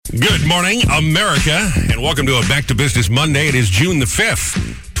Good morning, America, and welcome to a Back to Business Monday. It is June the 5th,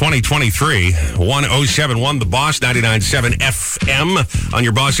 2023. 1071 The Boss, 99.7 FM on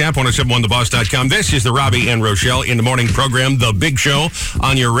your Boss app, 1071theboss.com. This is the Robby and Rochelle in the morning program, The Big Show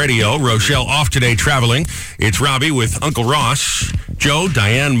on your radio. Rochelle off today traveling. It's Robby with Uncle Ross, Joe,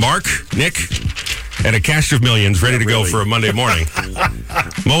 Diane, Mark, Nick, and a cast of millions ready to go for a Monday morning.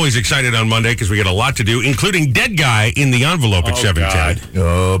 I'm always excited on Monday because we got a lot to do, including Dead Guy in the envelope at 7:10.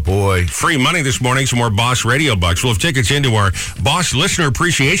 Oh, boy. Free money this morning, some more Boss Radio bucks. We'll have tickets into our Boss Listener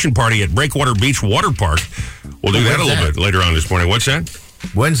Appreciation Party at Breakwater Beach Water Park. We'll do that a little bit later on this morning. What's that?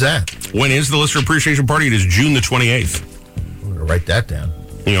 When's that? When is the Listener Appreciation Party? It is June the 28th. I'm going to write that down.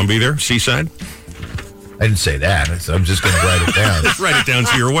 You going to be there? Seaside? I didn't say that. I'm just going to write it down. Write it down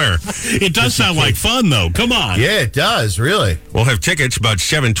so you're aware. It does sound like fun, though. Come on. Yeah, it does, really. We'll have tickets about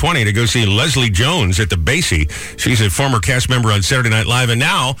 7:20 to go see Leslie Jones at the Basie. She's a former cast member on Saturday Night Live, and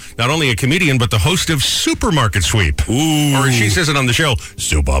now not only a comedian, but the host of Supermarket Sweep. Ooh. Or as she says it on the show,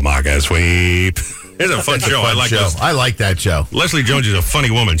 Supermarket Sweep. It's a fun show. I like this. I like that show. Leslie Jones is a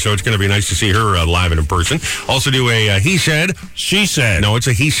funny woman, so it's going to be nice to see her live and in person. Also do a He Said. She said. No, it's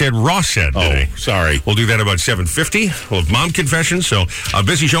a He Said, Ross Said today. Oh, sorry. We'll do that about 7:50. We'll have mom confessions, so a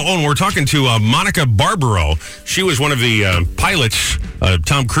busy show. Oh, and we're talking to Monica Barbaro. She was one of the pilots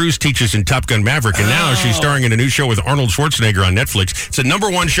Tom Cruise teaches in Top Gun Maverick, and now she's starring in a new show with Arnold Schwarzenegger on Netflix. It's a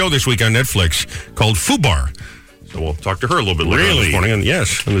 #1 show this week on Netflix called Fubar. So we'll talk to her a little bit later on this morning. And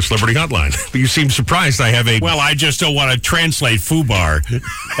yes, on the Celebrity Hotline. You seem surprised I have a... Well, I just don't want to translate FUBAR.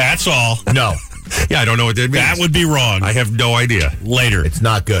 That's all. No. Yeah, I don't know what that means. That would be wrong. I have no idea. Later. It's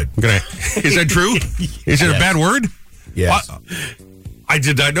not good. Is that true? Is it a bad word? Yes. I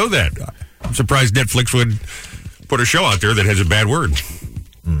did not know that. I'm surprised Netflix would put a show out there that has a bad word.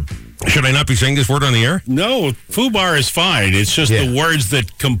 Should I not be saying this word on the air? No, FUBAR is fine. It's just the words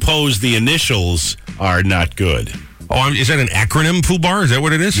that compose the initials are not good. Oh, is that an acronym, FUBAR? Is that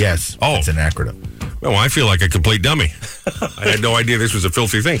what it is? Yes. Oh. It's an acronym. Well, I feel like a complete dummy. I had no idea this was a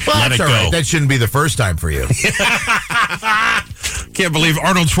filthy thing. Well, Let it that's all go. right. That shouldn't be the first time for you. Can't believe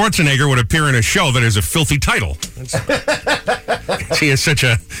Arnold Schwarzenegger would appear in a show that has a filthy title. He has such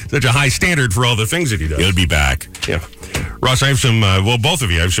a high standard for all the things that he does. He'll be back. Yeah. Ross, I have some, both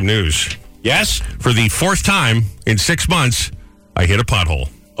of you, I have some news. Yes? For the fourth time in 6 months, I hit a pothole.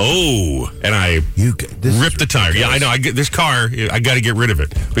 Oh. And I ripped the tire. Yeah, I know. This car, I got to get rid of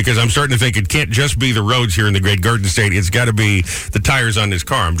it because I'm starting to think it can't just be the roads here in the Great Garden State. It's got to be the tires on this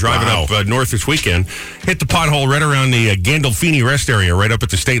car. I'm driving up north this weekend, hit the pothole right around the Gandolfini rest area, right up at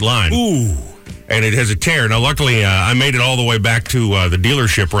the state line. Ooh. And it has a tear. Now, luckily, I made it all the way back to the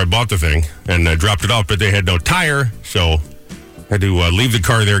dealership where I bought the thing and dropped it off, but they had no tire, so I had to leave the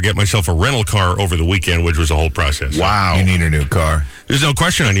car there, get myself a rental car over the weekend, which was a whole process. Wow. You need a new car. There's no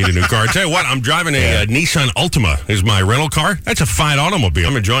question I need a new car. I tell you what, I'm driving a Nissan Altima is my rental car. That's a fine automobile.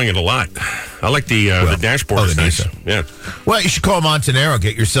 I'm enjoying it a lot. I like the dashboard. Oh, is the nice. Nissan. Yeah. Well, you should call Montanaro.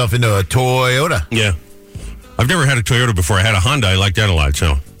 Get yourself into a Toyota. Yeah. I've never had a Toyota before. I had a Honda. I like that a lot,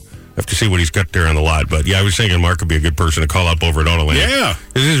 so... have to see what he's got there on the lot. But, yeah, I was thinking Mark would be a good person to call up over at Autoland. Yeah.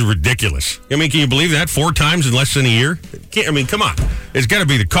 This is ridiculous. I mean, can you believe that? 4 times in less than a year? Come on. It's got to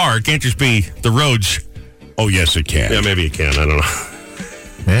be the car. It can't just be the roads. Oh, yes, it can. Yeah, maybe it can. I don't know.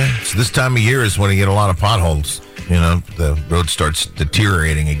 Yeah. So this time of year is when you get a lot of potholes. You know, the road starts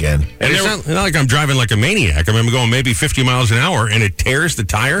deteriorating again. And it's not like I'm driving like a maniac. I remember going maybe 50 miles an hour, and it tears the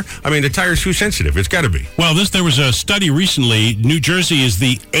tire. I mean, the tire's too sensitive. It's got to be. Well, there was a study recently. New Jersey is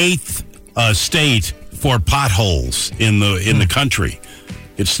the 8th state for potholes in the country.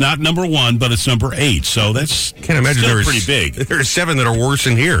 It's not number 1, but it's number 8. So that's Can't imagine still there's pretty big. There are 7 that are worse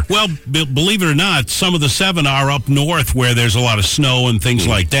than here. Well, believe it or not, some of the 7 are up north where there's a lot of snow and things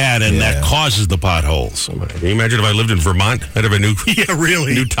like that, and that causes the potholes. Can you imagine if I lived in Vermont? I'd have a new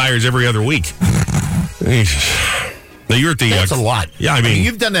new tires every other week. Jesus. Now you're at the. That's a lot. Yeah, I mean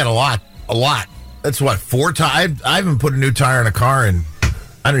you've done that a lot. That's what 4 times. I haven't put a new tire in a car in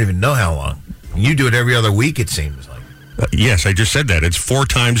I don't even know how long. You do it every other week. It seems like. Yes, I just said that. It's 4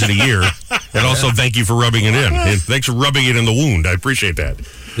 times in a year. And also, thank you for rubbing it in. And thanks for rubbing it in the wound. I appreciate that.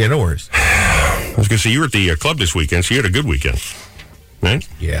 Yeah, no worries. I was going to say, you were at the club this weekend, so you had a good weekend. Right?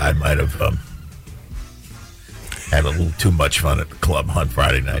 Yeah, I might have had a little too much fun at the club on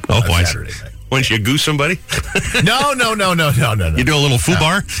Friday night. Oh, Saturday night. Once you goose somebody? No. You do a little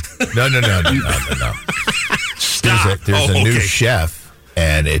FUBAR? No. Stop. There's a new chef,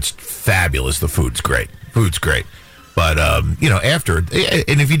 and it's fabulous. The food's great. But, after, and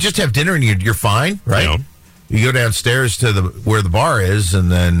if you just have dinner and you're fine, right? Yeah. You go downstairs to where the bar is,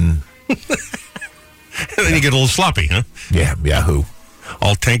 and then... And then you get a little sloppy, huh? Yeah, Yahoo.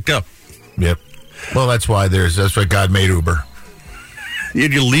 all tanked up. Yep. Well, that's why God made Uber.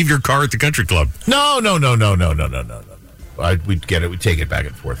 You leave your car at the country club. No. We'd get it. We'd take it back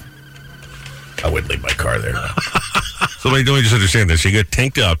and forth. I wouldn't leave my car there. No. So let me just understand this. You get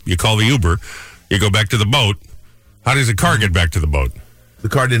tanked up. You call the Uber. You go back to the boat. How does the car get back to the boat? The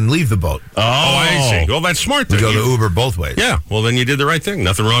car didn't leave the boat. Oh, I see. Well, that's smart. We go to Uber both ways. Yeah. Well, then you did the right thing.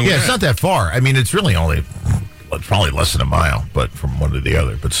 Nothing wrong with that. Yeah, it's not that far. I mean, it's really probably less than a mile, but from one to the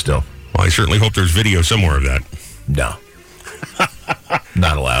other, but still. Well, I certainly hope there's video somewhere of that. No.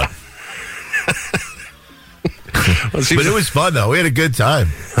 Not allowed. But it was fun, though. We had a good time.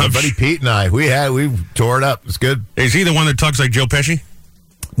 My buddy Pete and I, we tore it up. It was good. Is he the one that talks like Joe Pesci?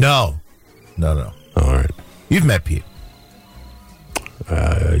 No. All right. You've met Pete.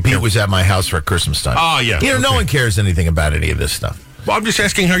 Pete was at my house for Christmas time. Oh, yeah. No one cares anything about any of this stuff. Well, I'm just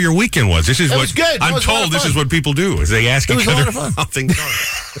asking how your weekend was. It was good. I'm told this is what people do, is they ask each other how things are.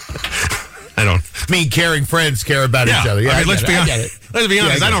 I don't. Caring friends care about each other. Yeah, let's be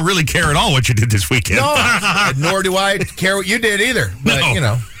honest. I don't really care at all what you did this weekend. No, nor do I care what you did either. But,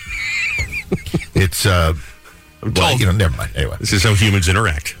 it's, I'm told. Never mind. Anyway. This is how humans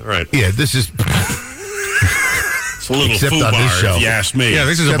interact. All right. Yeah, this is... It's a little foobar, if you ask me. Yeah,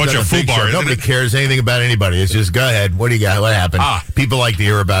 this is a bunch of foobar. Nobody cares anything about anybody. It's just, go ahead. What do you got? What happened? People like to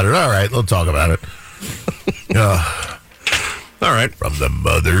hear about it. All right, we'll talk about it. All right. From the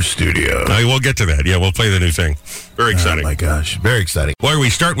Mother Studio. We'll get to that. Yeah, we'll play the new thing. Very exciting. Oh, my gosh. Very exciting. Boy, we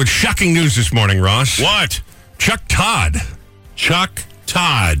start with shocking news this morning, Ross. What? Chuck Todd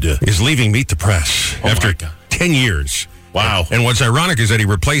is leaving Meet the Press after 10 years. Wow. And what's ironic is that he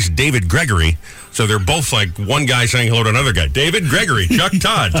replaced David Gregory. So they're both like one guy saying hello to another guy. David Gregory, Chuck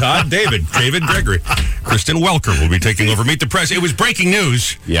Todd, David Gregory. Kristen Welker will be taking over Meet the Press. It was breaking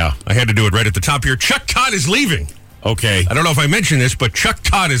news. Yeah. I had to do it right at the top here. Chuck Todd is leaving. Okay. I don't know if I mentioned this, but Chuck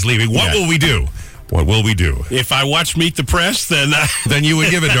Todd is leaving. What will we do? What will we do? If I watch Meet the Press, then you would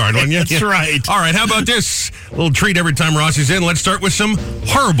give a darn, wouldn't you? That's right. All right, how about this? A little treat every time Ross is in. Let's start with some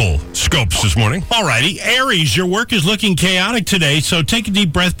horrible scopes this morning. All righty. Aries, your work is looking chaotic today, so take a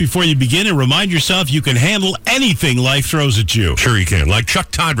deep breath before you begin and remind yourself you can handle anything life throws at you. Sure you can, like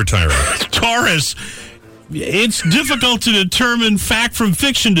Chuck Todd retiring. Taurus, it's difficult to determine fact from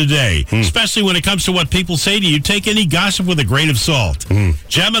fiction today, especially when it comes to what people say to you. Take any gossip with a grain of salt.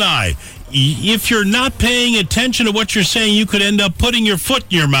 Gemini, if you're not paying attention to what you're saying, you could end up putting your foot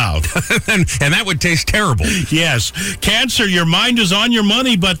in your mouth. and that would taste terrible. Yes. Cancer, your mind is on your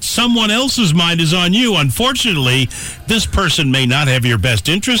money, but someone else's mind is on you. Unfortunately, this person may not have your best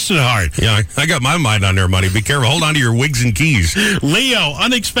interests at heart. Yeah, I got my mind on their money. Be careful. Hold on to your wigs and keys. Leo,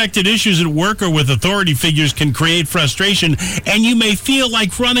 unexpected issues at work or with authority figures can create frustration, and you may feel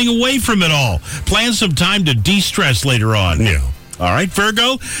like running away from it all. Plan some time to de-stress later on. Yeah. All right,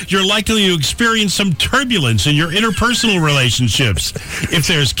 Virgo, you're likely to experience some turbulence in your interpersonal relationships. If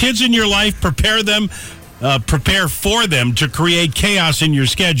there's kids in your life, prepare for them to create chaos in your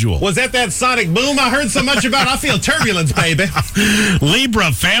schedule. Was that sonic boom I heard so much about? I feel turbulence, baby.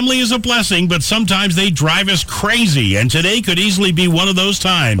 Libra, family is a blessing, but sometimes they drive us crazy, and today could easily be one of those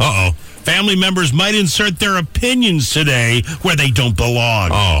times. Uh-oh. Family members might insert their opinions today where they don't belong.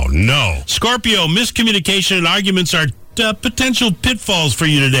 Oh, no. Scorpio, miscommunication and arguments are potential pitfalls for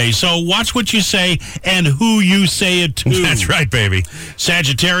you today, so watch what you say and who you say it to. That's right, baby.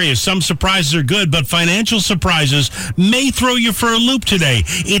 Sagittarius, some surprises are good, but financial surprises may throw you for a loop today.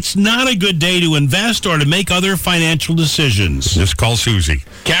 It's not a good day to invest or to make other financial decisions. Just call Susie.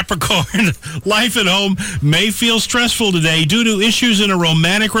 Capricorn, life at home may feel stressful today due to issues in a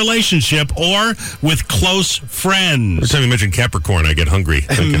romantic relationship or with close friends. Every time you mention Capricorn, I get hungry.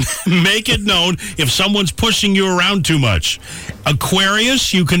 Make it known if someone's pushing you around too much.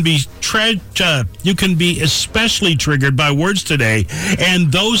 Aquarius, you can be especially triggered by words today, and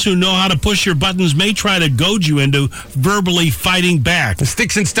those who know how to push your buttons may try to goad you into verbally fighting back.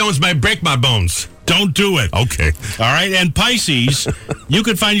 Sticks and stones might break my bones. Don't do it. Okay. All right. And Pisces, you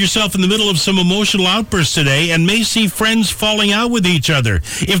could find yourself in the middle of some emotional outbursts today and may see friends falling out with each other.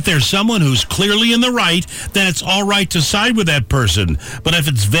 If there's someone who's clearly in the right, then it's all right to side with that person. But if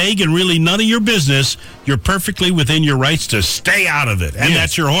it's vague and really none of your business, you're perfectly within your rights to stay out of it. And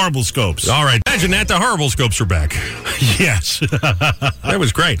that's your horrible scopes. All right. Imagine that. The horrible scopes are back. Yes. That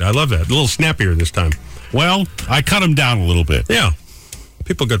was great. I love that. A little snappier this time. Well, I cut them down a little bit. Yeah.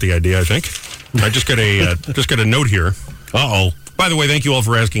 People got the idea, I think. I just got a note here. Uh-oh. By the way, thank you all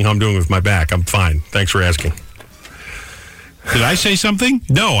for asking how I'm doing with my back. I'm fine. Thanks for asking. Did I say something?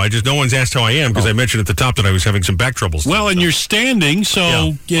 No, no one's asked how I am because I mentioned at the top that I was having some back troubles. Well, and you're standing,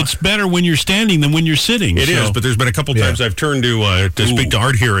 so it's better when you're standing than when you're sitting. It is, but there's been a couple times I've turned to speak to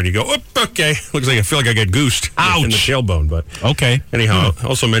Art here, and you go, oh, okay. Looks like I feel like I got goosed in the tailbone. But okay. Anyhow, I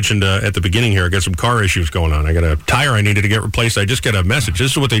also mentioned at the beginning here, I got some car issues going on. I got a tire I needed to get replaced. I just got a message.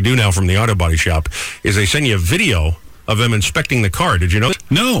 This is what they do now from the auto body shop, is they send you a video of them inspecting the car. Did you know?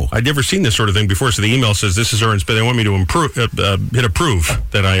 No. I'd never seen this sort of thing before. So the email says, this is our inspection. They want me to hit approve,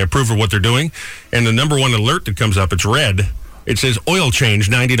 that I approve of what they're doing. And the number one alert that comes up, it's red. It says oil change,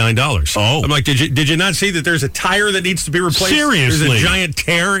 $99. Oh. I'm like, did you not see that there's a tire that needs to be replaced? Seriously? There's a giant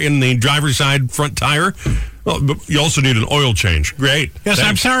tear in the driver's side front tire. Well, but you also need an oil change. Great. Yes, Thanks.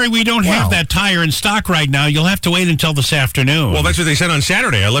 I'm sorry we don't have that tire in stock right now. You'll have to wait until this afternoon. Well, that's what they said on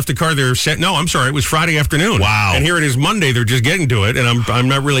Saturday. I left the car there. No, I'm sorry. It was Friday afternoon. Wow. And here it is Monday. They're just getting to it, and I'm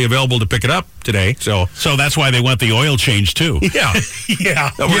not really available to pick it up today. So that's why they want the oil change, too. Yeah.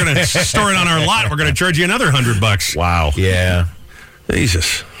 Yeah. We're going to store it on our lot. We're going to charge you another $100. Wow. Yeah.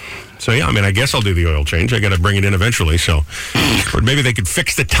 Jesus. So, yeah, I mean, I guess I'll do the oil change. I got to bring it in eventually. So, but maybe they could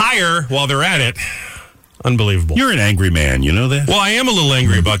fix the tire while they're at it. Unbelievable. You're an angry man, you know that? Well, I am a little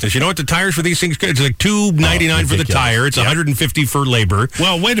angry about this. You know what the tires for these things? It's like $2.99 for the tire. It's $150 for labor.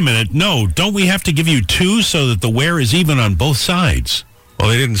 Well, wait a minute. No, don't we have to give you two so that the wear is even on both sides? Well,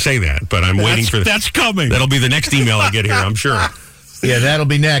 they didn't say that, but I'm waiting for that's coming. That'll be the next email I get here, I'm sure. Yeah, that'll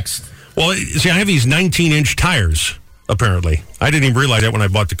be next. Well, see, I have these 19-inch tires, apparently. I didn't even realize that when I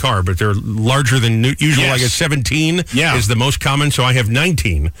bought the car, but they're larger than usual. Yes. I guess 17 Yeah. is the most common, so I have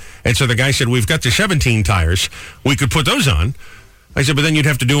 19. And so the guy said, we've got the 17 tires. We could put those on. I said, but then you'd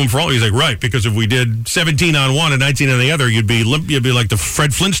have to do them for all. He's like, right, because if we did 17 on one and 19 on the other, you'd be like the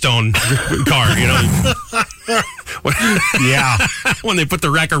Fred Flintstone car, you know. Yeah. When they put the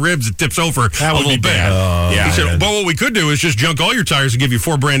rack of ribs, it tips over That a would little be bit. bad. He said, well, what we could do is just junk all your tires and give you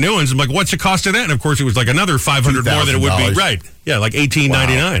 4 brand new ones. I'm like, what's the cost of that? And of course, it was like another $500 more than it would be. Right. Yeah, like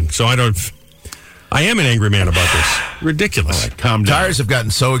 $18.99. So I am an angry man about this. Ridiculous. Right, calm down. Tires have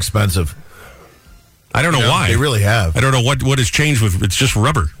gotten so expensive. I don't know why. They really have. I don't know what has changed with it's just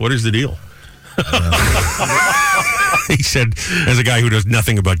rubber. What is the deal? He said, as a guy who does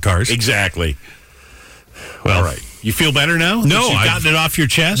nothing about cars. Exactly. Well, all right. You feel better now? No, You've gotten it off your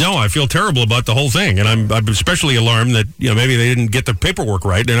chest? No, I feel terrible about the whole thing, and I'm especially alarmed that maybe they didn't get the paperwork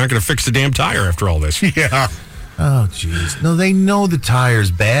right. They're not going to fix the damn tire after all this. Yeah. Oh, jeez. No, they know the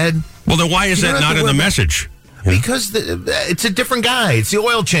tire's bad. Well, then why is that not in the message? Because it's a different guy. It's the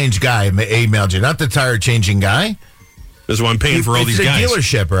oil change guy emailed you, not the tire changing guy. That's why I'm paying for all these guys. It's a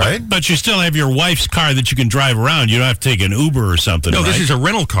dealership, right? But you still have your wife's car that you can drive around. You don't have to take an Uber or something, No, right? this is a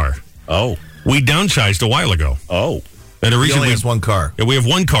rental car. Oh. We downsized a while ago. Oh. And the He reason only has one car. Yeah, we have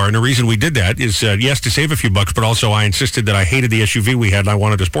one car, and the reason we did that is, yes, to save a few bucks, but also I insisted that I hated the SUV we had, and I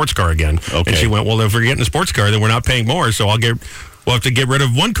wanted a sports car again. Okay. And she went, well, if we're getting a sports car, then we're not paying more, so we'll have to get rid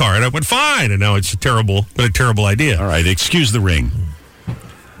of one car. And I went, fine. And now it's a terrible idea. All right, excuse the ring.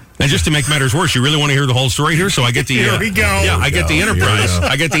 And just to make matters worse, you really want to hear the whole story here? So I get the Here we go. Yeah, I get the Here we Enterprise. go.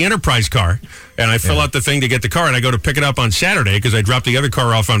 I get the Enterprise car, and I fill out the thing to get the car, and I go to pick it up on Saturday because I dropped the other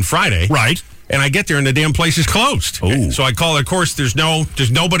car off on Friday. Right. And I get there and the damn place is closed. Oh. So I call. Of course, there's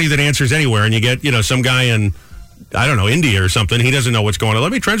nobody that answers anywhere, and you get some guy in, I don't know, India or something. He doesn't know what's going on.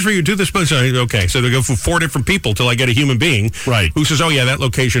 Let me transfer you to this place. Okay, so they go for 4 different people till I get a human being, right, who says, "Oh yeah, that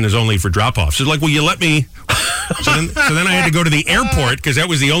location is only for drop-offs." So like, will you let me? So then I had to go to the airport because that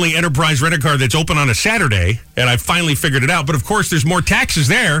was the only Enterprise rent-a-car that's open on a Saturday, and I finally figured it out. But of course, there's more taxes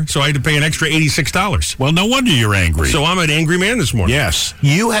there, so I had to pay an extra $86. Well, no wonder you're angry. So I'm an angry man this morning. Yes.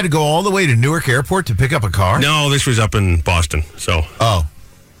 You had to go all the way to Newark Airport to pick up a car? No, this was up in Boston. So. Oh.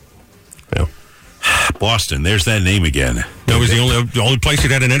 Yeah. Boston, there's that name again. That was the only place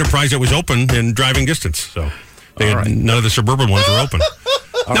that had an Enterprise that was open in driving distance. So none of the suburban ones were open.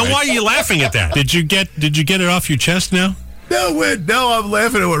 Now, why are you laughing at that? Did you get it off your chest now? No, I'm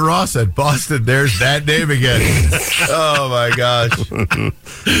laughing at what Ross said. Boston, there's that name again. Oh, my gosh.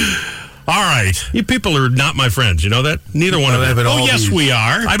 All right. You people are not my friends. You know that? Neither one of them. Oh, yes, we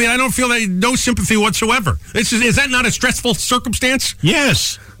are. I mean, I don't feel no sympathy whatsoever. Is that not a stressful circumstance?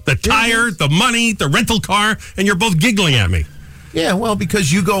 Yes. The tire, the money, the rental car, and you're both giggling at me. Yeah, well,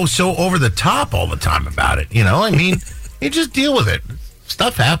 because you go so over the top all the time about it. I mean, you just deal with it.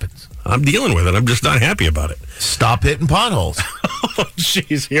 Stuff happens. I'm dealing with it. I'm just not happy about it. Stop hitting potholes. Oh,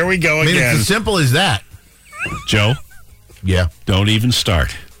 jeez. Here we go again. It's as simple as that. Joe? Yeah. Don't even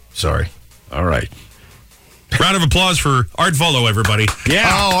start. Sorry. All right. Round of applause for Art Vuolo, everybody.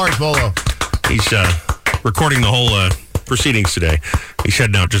 Yeah. Oh, Art Vuolo. He's recording the whole proceedings today. He's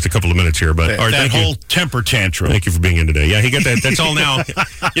heading out just a couple of minutes here, but all right, that whole temper tantrum. Thank you for being in today. Yeah, he got that. That's all now.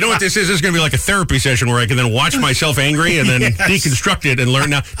 You know what this is? This is going to be like a therapy session where I can then watch myself angry and then deconstruct it and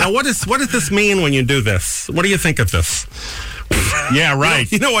learn. Now, what does this mean when you do this? What do you think of this? Yeah,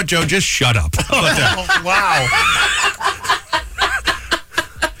 right. You know what, Joe? Just shut up. How about that? Wow.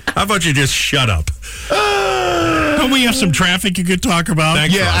 How about you just shut up? Don't we have some traffic you could talk about?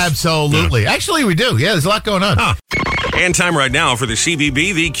 Thanks, Yeah, Ross. absolutely. Yeah. Actually, we do. Yeah, there's a lot going on. And time right now for the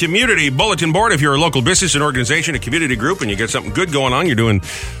CBB, the Community Bulletin Board. If you're a local business and organization, a community group, and you got something good going on, you're doing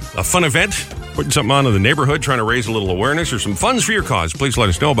a fun event, putting something on in the neighborhood, trying to raise a little awareness or some funds for your cause, please let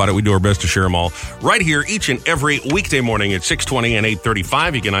us know about it. We do our best to share them all right here each and every weekday morning at 6:20 and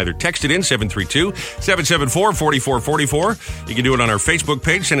 8:35. You can either text it in 732-774-4444. You can do it on our Facebook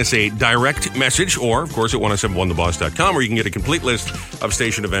page. Send us a direct message, or, of course, at 1071theboss.com, where you can get a complete list of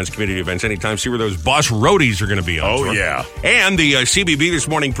station events, community events anytime. See where those Boss Roadies are going to be on. Oh, tour. yeah. And the CBB this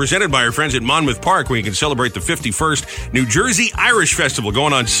morning presented by our friends at Monmouth Park, where you can celebrate the 51st New Jersey Irish Festival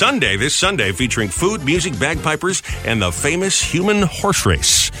going on this Sunday, featuring food, music, bagpipers, and the famous human horse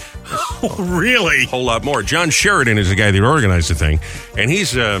race. Oh, really? A whole lot more. John Sheridan is the guy that organized the thing, and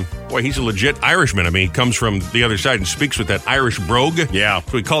he's a legit Irishman. I mean, he comes from the other side and speaks with that Irish brogue. Yeah.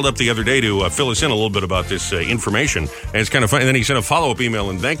 So he called up the other day to fill us in a little bit about this information, and it's kind of funny. And then he sent a follow-up email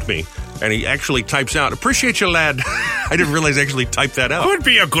and thanked me, and he actually types out, "Appreciate you, lad." I didn't realize I actually typed that out. Could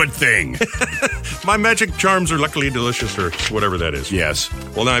be a good thing. My magic charms are luckily delicious, or whatever that is. Yes.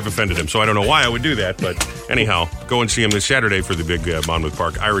 Well, now I've offended him, so I don't know why I would do that. But anyhow, go and see him this Saturday for the big Monmouth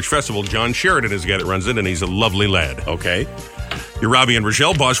Park Irish Festival. John Sheridan is the guy that runs it, and he's a lovely lad. Okay. Your Robby and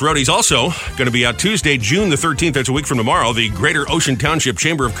Rochelle, Boss Roadies, also going to be out Tuesday, June the 13th. That's a week from tomorrow. The Greater Ocean Township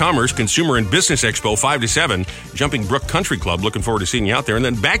Chamber of Commerce Consumer and Business Expo, 5 to 7. Jumping Brook Country Club. Looking forward to seeing you out there. And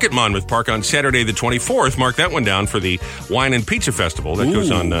then back at Monmouth Park on Saturday the 24th. Mark that one down for the Wine and Pizza Festival. That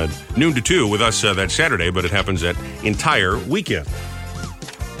goes on noon to 2 with us that Saturday, but it happens that entire weekend.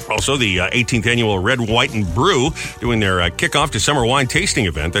 Also, the 18th annual Red, White, and Brew doing their kickoff to summer wine tasting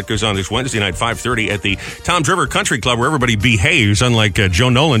event. That goes on this Wednesday night, 5:30 at the Toms River Country Club, where everybody behaves, unlike Joe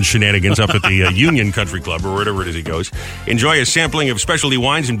Nolan's shenanigans up at the Union Country Club, or wherever it is he goes. Enjoy a sampling of specialty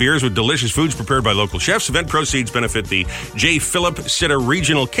wines and beers with delicious foods prepared by local chefs. Event proceeds benefit the J. Philip Sitter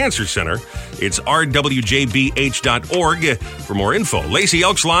Regional Cancer Center. It's rwjbh.org for more info. Lacey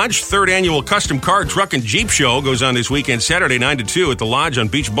Elks Lodge, 3rd annual Custom Car, Truck, and Jeep Show goes on this weekend, Saturday 9 to 2 at the Lodge on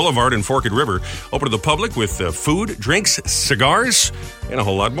Beach Boulevard and Forked River. Open to the public with food, drinks, cigars, and a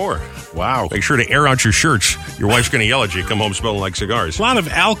whole lot more. Wow. Make sure to air out your shirts. Your wife's going to yell at you. Come home smelling like cigars. A lot of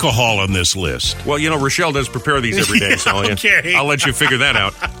alcohol on this list. Well, you know, Rochelle does prepare these every day, so okay. I'll let you figure that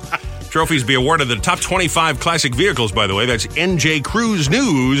out. Trophies be awarded the top 25 classic vehicles, by the way. That's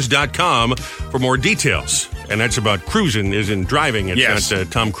njcruisenews.com for more details. And that's about cruising, is in driving. It's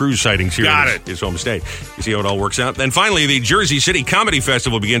not Tom Cruise sightings here in his home state. You see how it all works out? Then finally, the Jersey City Comedy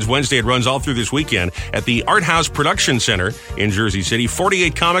Festival begins Wednesday. It runs all through this weekend at the Art House Production Center in Jersey City.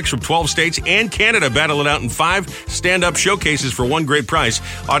 48 comics from 12 states and Canada battle it out in 5 stand-up showcases for one great prize.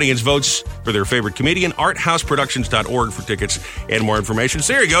 Audience votes for their favorite comedian. ArtHouseProductions.org for tickets and more information.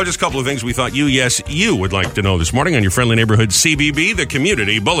 So there you go. Just a couple of things we thought you would like to know this morning on your friendly neighborhood CBB, the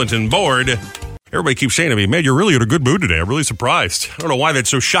Community Bulletin Board. Everybody keeps saying to me, "Man, you're really in a good mood today. I'm really surprised." I don't know why that's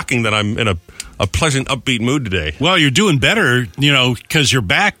so shocking that I'm in a pleasant, upbeat mood today. Well, you're doing better, because your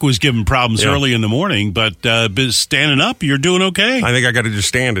back was giving problems early in the morning, but standing up, you're doing okay. I think I got to just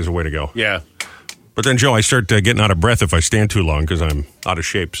stand as a way to go. Yeah. But then, Joe, I start getting out of breath if I stand too long because I'm out of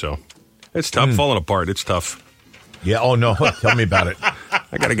shape. So it's tough. Falling apart. It's tough. Yeah, oh no, tell me about it.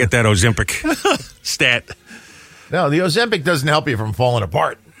 I got to get that Ozempic stat. No, the Ozempic doesn't help you from falling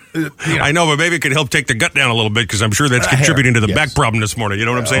apart. I know, but maybe it could help take the gut down a little bit because I'm sure that's contributing to the back problem this morning. You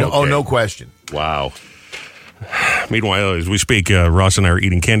know what I'm saying? Oh, no question. Wow. Meanwhile, as we speak, Ross and I are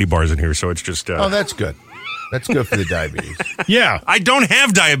eating candy bars in here, so it's just... Oh, that's good. That's good for the diabetes. Yeah. I don't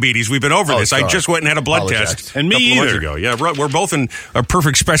have diabetes. We've been over this. Sorry. I just went and had a blood test. And me a couple either. months ago. Yeah, we're both in a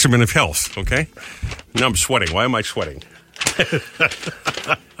perfect specimen of health, okay? Now I'm sweating. Why am I sweating?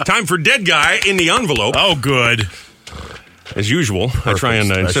 Time for Dead Guy in the Envelope. Oh, good. As usual, I try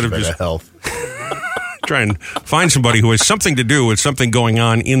and instead of just health. try and find somebody who has something to do with something going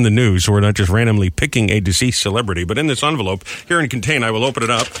on in the news, so we're not just randomly picking a deceased celebrity. But in this envelope, here and contain, I will open it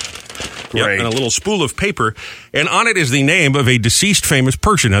up. Yep, and a little spool of paper, and on it is the name of a deceased famous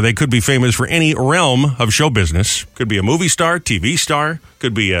person. Now, they could be famous for any realm of show business. Could be a movie star, TV star,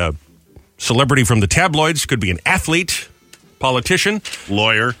 could be a celebrity from the tabloids, could be an athlete, politician,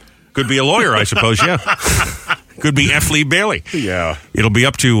 lawyer. Could be a lawyer, I suppose, yeah. Could be F. Lee Bailey. Yeah. It'll be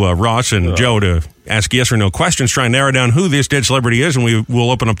up to Ross and Joe to ask yes or no questions, try and narrow down who this dead celebrity is, and we will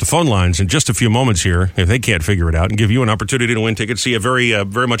open up the phone lines in just a few moments here if they can't figure it out, and give you an opportunity to win tickets. See a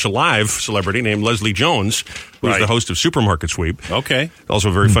very much alive celebrity named Leslie Jones, who's the host of Supermarket Sweep. Okay. Also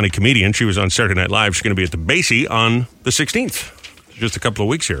a very funny comedian. She was on Saturday Night Live. She's going to be at the Basie on the 16th. Just a couple of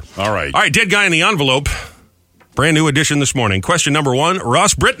weeks here. All right. All right, dead guy in the envelope. Brand new edition this morning. Question number 1,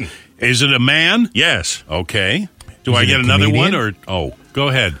 Ross Brittain. Is it a man? Yes. Okay. Do Is I it get a another comedian? one? Or go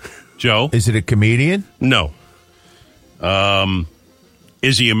ahead, Joe. Is it a comedian? No.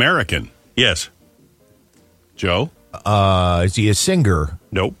 Is he American? Yes. Joe? Is he a singer?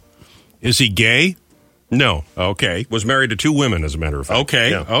 Nope. Is he gay? No. Okay. Was married to 2 women, as a matter of fact.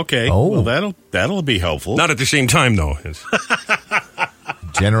 Okay. Yeah. Okay. Oh. Well, that'll be helpful. Not at the same time, though.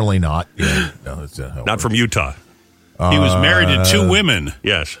 Generally not. Yeah. No, it's Not from Utah. He was married to 2 women.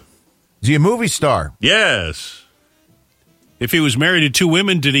 Yes. Is he a movie star? Yes. If he was married to 2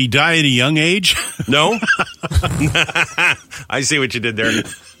 women, did he die at a young age? No? I see what you did there.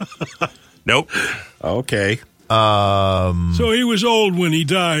 Nope. Okay. So he was old when he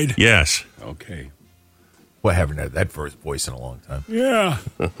died. Yes. Okay. Well, I haven't heard that first voice in a long time. Yeah.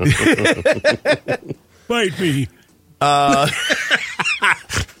 Bite me.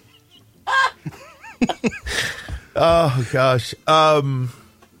 Oh, gosh.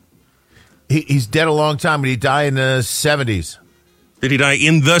 He's dead a long time, but he died in the 70s. Did he die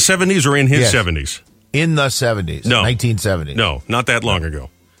in the 70s or in his Yes. 70s? In the 70s. No. 1970s. No, not that long ago.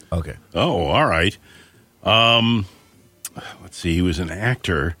 Okay. Oh, all right. Let's see. He was an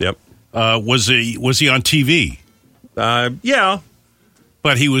actor. Yep. Was he on TV? Yeah.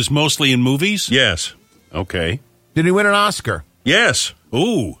 But he was mostly in movies? Yes. Okay. Did he win an Oscar? Yes.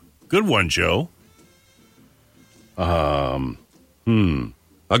 Ooh, good one, Joe. I'll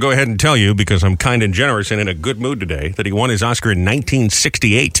go ahead and tell you, because I'm kind and generous and in a good mood today, that he won his Oscar in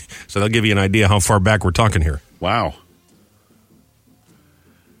 1968. So that'll give you an idea how far back we're talking here. Wow.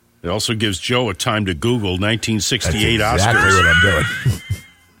 It also gives Joe a time to Google 1968 That's exactly Oscars. what I'm doing.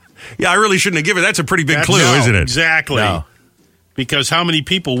 Yeah, I really shouldn't have given. That's a pretty big clue, No, isn't it? Exactly. No. Because how many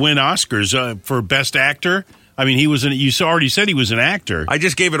people win Oscars for Best Actor? I mean, you already said he was an actor. I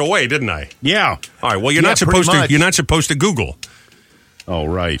just gave it away, didn't I? Yeah. All right. Well, you're Yeah, not supposed pretty to. much. You're not supposed to Google. Oh,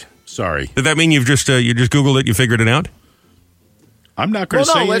 right. Sorry. Did that mean you just Googled it? You figured it out? I'm not going to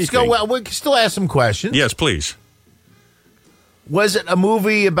say Well, no, let's anything. go. Well, we can still ask some questions. Yes, please. Was it a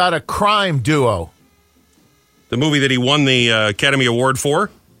movie about a crime duo? The movie that he won the Academy Award for?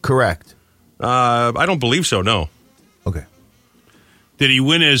 Correct. I don't believe so. No. Okay. Did he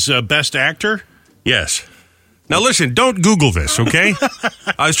win as Best Actor? Yes. Now listen, don't Google this, okay?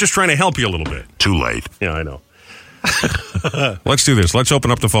 I was just trying to help you a little bit. Too late. Yeah, I know. Let's do this. Let's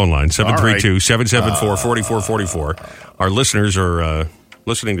open up the phone line, 732-774-4444. Our listeners are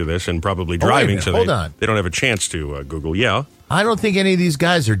listening to this and probably wait a driving, minute. so Hold on. they don't have a chance to Google. Yeah. I don't think any of these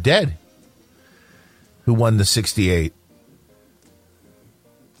guys are dead who won the 68.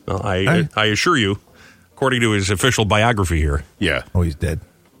 Well, I assure you, according to his official biography here. Yeah. Oh, he's dead.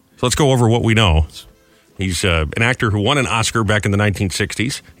 So let's go over what we know. He's an actor who won an Oscar back in the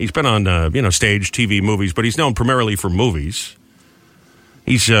 1960s. He's been on stage, TV, movies, but he's known primarily for movies.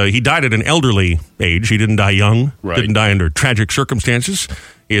 He died at an elderly age. He didn't die young. Right. Didn't die under tragic circumstances.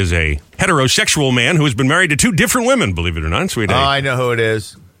 He is a heterosexual man who has been married to 2 different women, believe it or not. Sweet. Oh, I know who it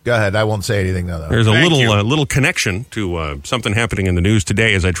is. Go ahead. I won't say anything, though. There's a Thank you. little connection to something happening in the news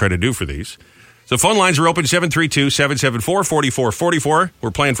today, as I try to do for these. So phone lines are open, 732-774-4444. We're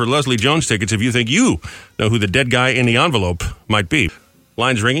playing for Leslie Jones tickets if you think you know who the dead guy in the envelope might be.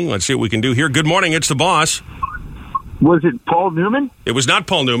 Lines ringing. Let's see what we can do here. Good morning. It's the boss. Was it Paul Newman? It was not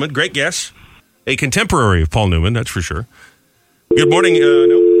Paul Newman. Great guess. A contemporary of Paul Newman, that's for sure. Good morning.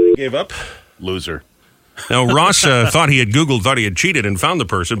 No, he gave up. Loser. Now, Ross thought he had cheated and found the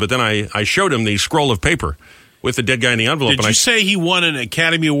person, but then I showed him the scroll of paper with the dead guy in the envelope. Did you say he won an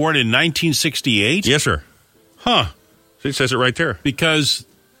Academy Award in 1968? Yes, sir. Huh. It says it right there. Because,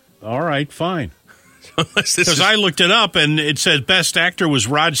 all right, fine. This Because is- I looked it up, and it says Best Actor was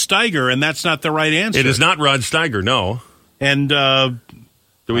Rod Steiger, and that's not the right answer. It is not Rod Steiger, no. And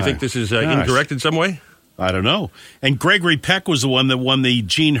Do we think this is gosh. incorrect in some way? I don't know. And Gregory Peck was the one that won the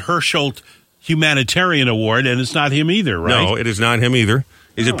Gene Herschel Humanitarian Award, and it's not him either, right? No, it is not him either.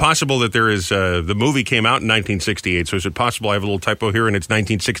 Is it possible that there is the movie came out in 1968? So is it possible I have a little typo here and it's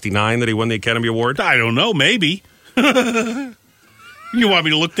 1969 that he won the Academy Award? I don't know. Maybe. You want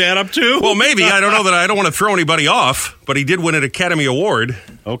me to look that up too? Well, maybe. I don't know that I don't want to throw anybody off, but he did win an Academy Award.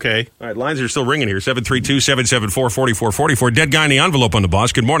 Okay. All right, lines are still ringing here. 732-774-4444. Dead guy in the envelope on the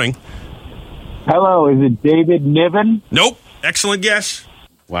boss. Good morning. Hello, is it David Niven? Nope. Excellent guess.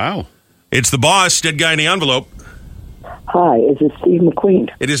 Wow. It's the boss, dead guy in the envelope. Hi, is it Steve McQueen?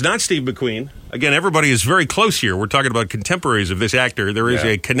 It is not Steve McQueen. Again, everybody is very close here. We're talking about contemporaries of this actor. There is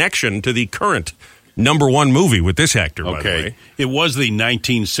a connection to the current #1 movie with this actor, by the way. It was the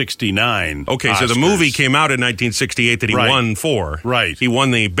 1969 Okay, so the Oscars. movie came out in 1968 that he won for. Right. He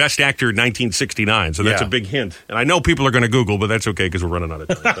won the Best Actor in 1969, so that's a big hint. And I know people are going to Google, but that's okay because we're running out of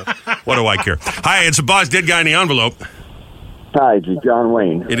time. So what do I care? Hi, it's the boss, dead guy in the envelope. Hi, it's John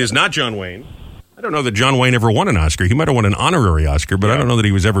Wayne. It is not John Wayne. I don't know that John Wayne ever won an Oscar. He might have won an honorary Oscar, but I don't know that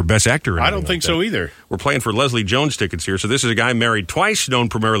he was ever Best Actor. I don't think so either. We're playing for Leslie Jones tickets here. So this is a guy married twice, known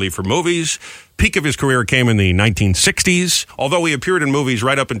primarily for movies. Peak of his career came in the 1960s, although he appeared in movies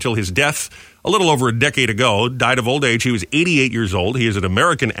right up until his death a little over a decade ago. Died of old age. He was 88 years old. He is an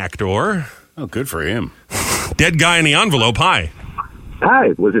American actor. Oh, good for him. Dead guy in the envelope. Hi. Hi,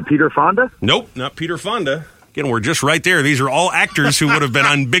 was it Peter Fonda? Nope, not Peter Fonda. Again, we're just right there. These are all actors who would have been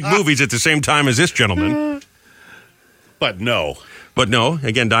on big movies at the same time as this gentleman. But no. But no,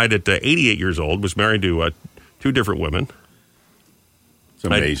 again, died at 88 years old, was married to 2 different women. It's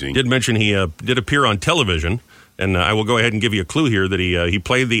amazing. I did mention he did appear on television, and I will go ahead and give you a clue here that he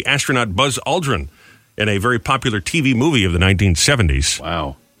played the astronaut Buzz Aldrin in a very popular TV movie of the 1970s.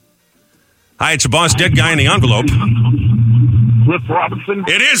 Wow. Hi, it's a boss, dead guy in the envelope. Cliff Robertson?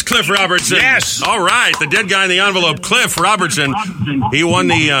 It is Cliff Robertson. Yes. All right, the dead guy in the envelope, Cliff Robertson. He won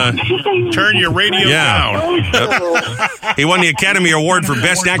the... Turn your radio down. He won the Academy Award for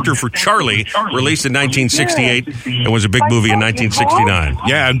Best Actor for Charlie, released in 1968, and was a big movie in 1969.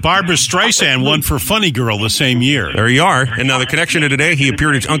 Yeah, and Barbara Streisand won for Funny Girl the same year. There you are. And now the connection to today, he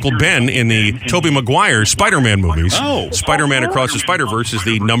appeared as Uncle Ben in the Tobey Maguire Spider-Man movies. Oh. Spider-Man Across the Spider-Verse is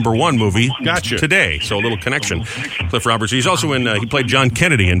the #1 movie today. So a little connection. Cliff Robertson. He's also in, he played John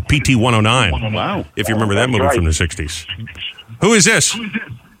Kennedy in PT 109. Wow. If you remember that movie from the 60s. Who is this?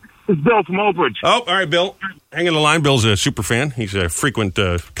 It's Bill from Old Bridge. Oh, all right, Bill. Hang on the line. Bill's a super fan. He's a frequent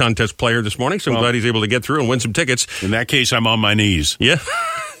contest player this morning, so I'm glad he's able to get through and win some tickets. In that case, I'm on my knees. Yeah.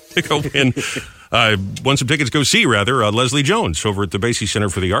 To go win. Won some tickets, go see, Leslie Jones over at the Basie Center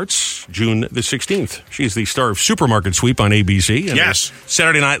for the Arts, June the 16th. She's the star of Supermarket Sweep on ABC. And yes.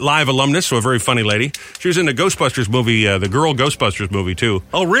 Saturday Night Live alumnus, so a very funny lady. She was in the Ghostbusters movie, the Girl Ghostbusters movie, too.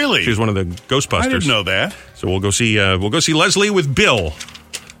 Oh, really? She was one of the Ghostbusters. I didn't know that. So we'll go see Leslie with Bill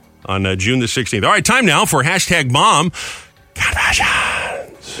on June the 16th. All right, time now for #Mom.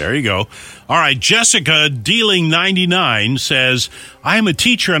 There you go. All right, Jessica, Dealing 99, says, I am a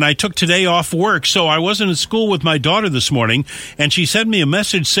teacher and I took today off work, so I wasn't at school with my daughter this morning, and she sent me a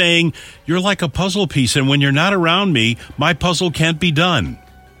message saying, you're like a puzzle piece, and when you're not around me, my puzzle can't be done.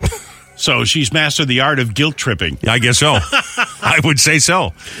 So she's mastered the art of guilt tripping. I guess so. I would say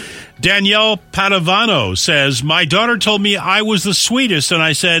so. Danielle Padavano says, my daughter told me I was the sweetest, and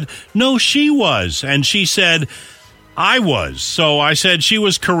I said, no, she was. And she said, I was. So I said she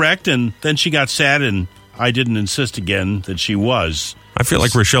was correct, and then she got sad, and I didn't insist again that she was. I feel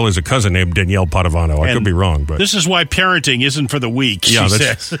like Rochelle is a cousin named Danielle Padavano. I could be wrong, but this is why parenting isn't for the weak, she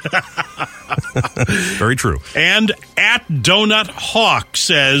says. Very true. And at Donut Hawk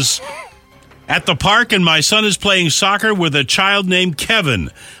says, at the park, and my son is playing soccer with a child named Kevin.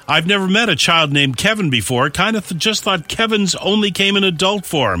 I've never met a child named Kevin before. Kind of just thought Kevin's only came in adult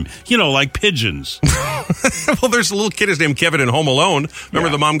form. You know, like pigeons. Well, there's a little kid, his name Kevin in Home Alone. Remember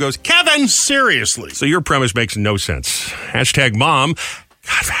the mom goes, Kevin! Seriously. So your premise makes no sense. #Mom.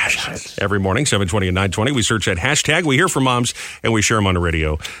 Every morning, 7:20 and 9:20, we search that hashtag. We hear from moms, and we share them on the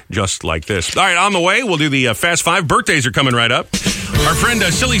radio just like this. All right, on the way, we'll do the Fast Five. Birthdays are coming right up. Our friend,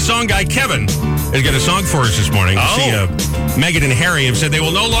 silly song guy Kevin, has got a song for us this morning. Oh. See, Meghan and Harry have said they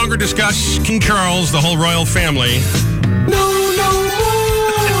will no longer discuss King Charles, the whole royal family. No more.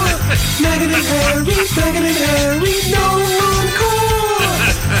 Meghan and Harry, no encore.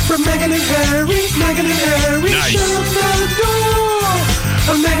 From Meghan and Harry, Nice. shut the door.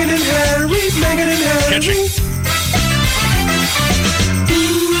 Meghan and Harry. Catchy.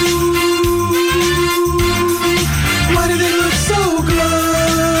 Why do they look so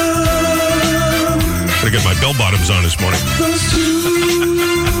glum? Gotta get my bell bottoms on this morning. Those two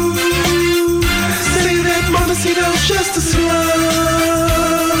say that Montecito's just a slum.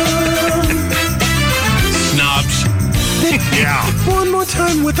 Snobs. Yeah. One more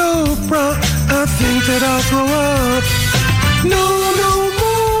time with Oprah, I think that I'll throw up. No more.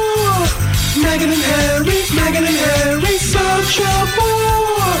 Meghan and Harry, such a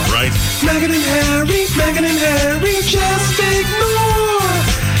bore. Right. Meghan and Harry, just ignore.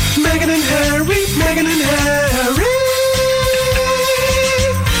 Meghan and Harry.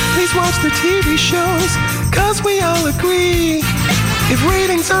 Please watch the TV shows, 'cause we all agree If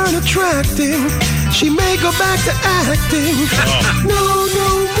ratings aren't attracting, she may go back to acting. No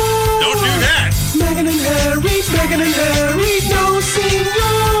more. Don't do that. Meghan and Harry, Meghan and Harry, no senor.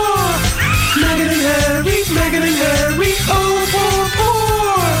 Meghan and Harry, Meghan and Harry, oh poor.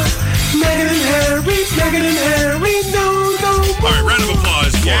 Meghan and Harry, Meghan and Harry, no more. All right, round of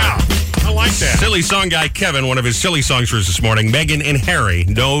applause for I like that. silly song guy Kevin, one of his silly songs for us this morning. Meghan and Harry,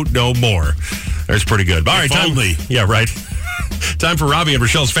 no more. That's pretty good. All right, time. Yeah, right. Time for Robby and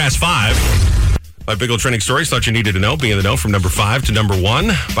Rochelle's Fast Five. My big old trending stories thought you needed to know. Be in the know from number 5 to number 1.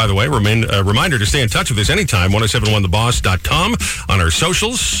 By the way, reminder to stay in touch with us anytime. 1071theboss.com on our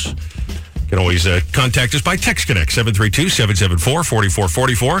socials. You can always contact us by Text Connect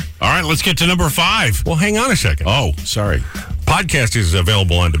 732-774-4444. All right, let's get to number 5. Well, hang on a second. Oh, sorry. Podcast is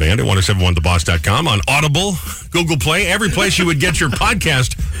available on demand at 1071theboss.com, on Audible, Google Play, every place you would get your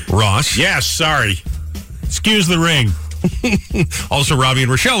podcast, Ross. Yes, sorry. Excuse the ring. Also, Robby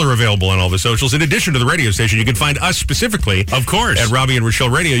and Rochelle are available on all the socials. In addition to the radio station, you can find us specifically, of course, at Robby and Rochelle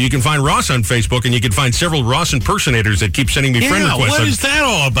Radio. You can find Ross on Facebook, and you can find several Ross impersonators that keep sending me friend requests. What is that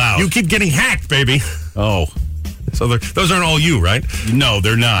all about? You keep getting hacked, baby. Oh. So those aren't all you, right? No,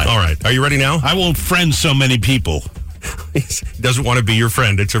 they're not. All right. Are you ready now? I won't friend so many people. He doesn't want to be your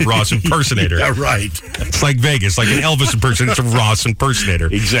friend. It's a Ross impersonator. Yeah, right. It's like Vegas, like an Elvis impersonator. It's a Ross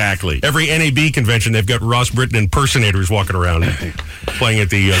impersonator. Exactly. Every NAB convention, they've got Ross Brittain impersonators walking around, playing at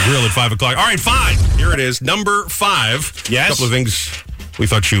the grill at 5 o'clock. All right, fine. Here it is, number 5. Yes. A couple of things we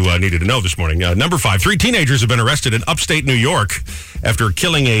thought you needed to know this morning. Number 5, 3 teenagers have been arrested in upstate New York after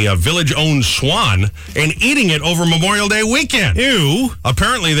killing a village-owned swan and eating it over Memorial Day weekend. Ew.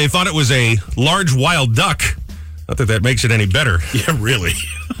 Apparently, they thought it was a large wild duck. Not that that makes it any better. Yeah, really.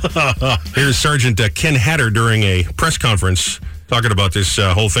 Here's Sergeant Ken Hatter during a press conference talking about this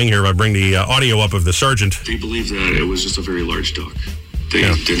whole thing here. I bring the audio up of the sergeant. They believed that it was just a very large duck. They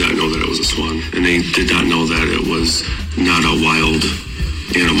did not know that it was a swan, and they did not know that it was not a wild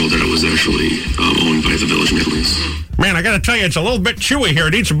animal, that it was actually owned by the village families. Man, I got to tell you, it's a little bit chewy here.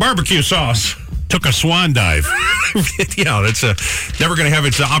 It needs some barbecue sauce. Took a swan dive. Yeah, that's never going to have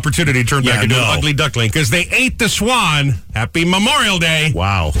its opportunity to turn back into an ugly duckling because they ate the swan. Happy Memorial Day.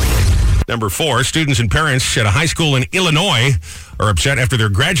 Wow. Number 4, students and parents at a high school in Illinois are upset after their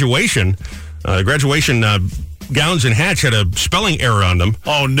graduation. Gowns and hats had a spelling error on them.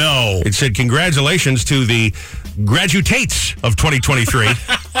 Oh, no. It said, congratulations to the graduates of 2023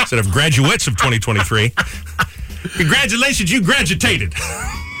 instead of graduates of 2023. Congratulations, you graduated.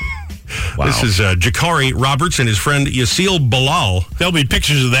 Wow. This is Jakari Roberts and his friend Yasil Bilal. There'll be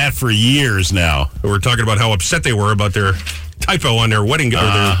pictures of that for years now. We're talking about how upset they were about their typo on their wedding.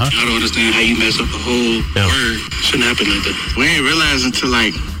 I don't understand how you mess up a whole word. Shouldn't happen like that. We ain't realize until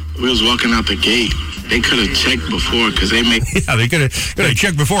we was walking out the gate. They could have checked before because they make. Yeah, they could have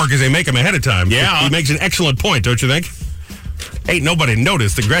checked before because they make them ahead of time. Yeah, he makes an excellent point, don't you think? Ain't nobody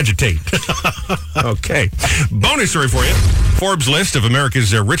noticed the graduate. Okay. Bonus story for you. Forbes list of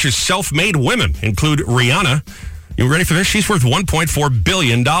America's richest self-made women include Rihanna. You ready for this? She's worth $1.4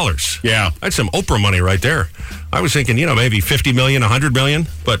 billion. Yeah. That's some Oprah money right there. I was thinking, maybe $50 million, $100 million,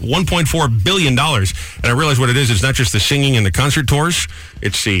 but $1.4 billion. And I realize what it is. It's not just the singing and the concert tours.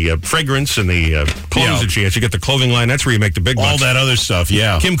 It's the fragrance and the clothes that she has. You get the clothing line. That's where you make the big bucks. All that other stuff,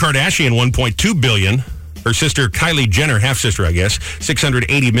 yeah. Kim Kardashian, $1.2 billion. Her sister, Kylie Jenner, half-sister, I guess,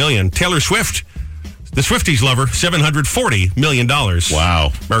 $680 million. Taylor Swift, the Swifties lover, $740 million.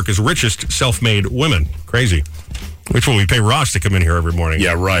 Wow. America's richest self-made women. Crazy. Which will we pay Ross to come in here every morning?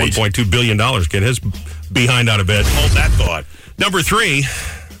 Yeah, right. $1.2 billion. Get his behind out of bed. Hold that thought. Number 3,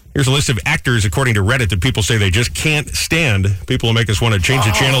 here's a list of actors, according to Reddit, that people say they just can't stand. People will make us want to change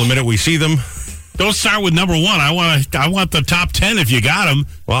the channel the minute we see them. Don't start with number 1. I want the top 10 if you got them.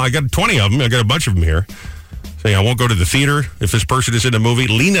 Well, I got 20 of them. I got a bunch of them here. Saying I won't go to the theater if this person is in a movie.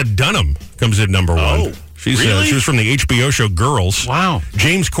 Lena Dunham comes in number 1. Oh, really? She was from the HBO show Girls. Wow.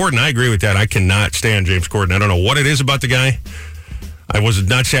 James Corden, I agree with that. I cannot stand James Corden. I don't know what it is about the guy. I was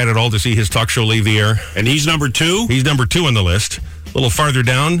not sad at all to see his talk show leave the air. And he's number 2? He's number 2 on the list. A little farther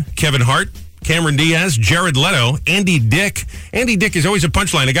down, Kevin Hart, Cameron Diaz, Jared Leto, Andy Dick. Andy Dick is always a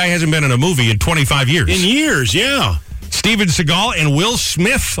punchline. The guy hasn't been in a movie in 25 years. In years, yeah. Steven Seagal and Will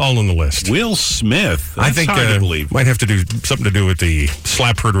Smith all on the list. Will Smith? That's I think hard to believe. Might have to do something to do with the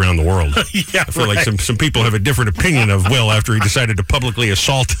slap heard around the world. Yeah, I feel like some people have a different opinion of Will after he decided to publicly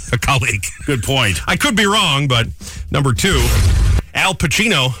assault a colleague. Good point. I could be wrong, but number 2, Al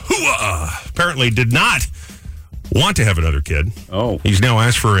Pacino, apparently did not want to have another kid. Oh. He's now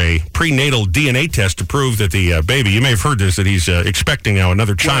asked for a prenatal DNA test to prove that the baby, you may have heard this, that he's expecting now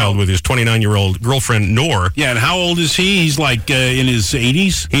another child with his 29-year-old girlfriend, Noor. Yeah, and how old is he? He's like in his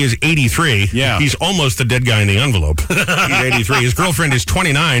 80s? He is 83. Yeah. He's almost the dead guy in the envelope. He's 83. His girlfriend is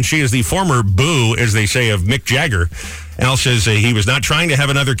 29. She is the former boo, as they say, of Mick Jagger. Al says he was not trying to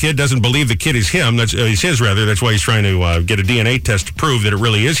have another kid, doesn't believe the kid is him. That's his, rather. That's why he's trying to get a DNA test to prove that it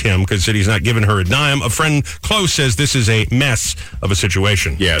really is him, because said he's not giving her a dime. A friend close says this is a mess of a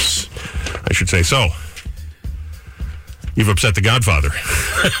situation. Yes. I should say so. You've upset the Godfather.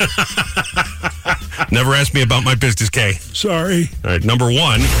 Never asked me about my business, Kay. Sorry. All right, number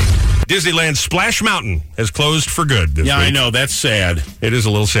one. Disneyland Splash Mountain has closed for good this week. I know. That's sad. It is a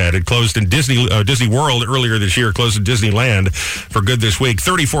little sad. It closed in Disney World earlier this year, closed in Disneyland for good this week,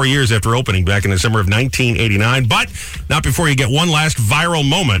 34 years after opening back in the summer of 1989. But not before you get one last viral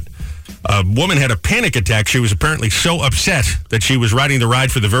moment. A woman had a panic attack. She was apparently so upset that she was riding the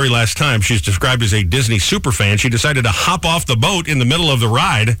ride for the very last time. She's described as a Disney superfan. She decided to hop off the boat in the middle of the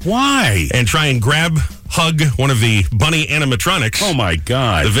ride. Why? And try and hug one of the bunny animatronics. Oh, my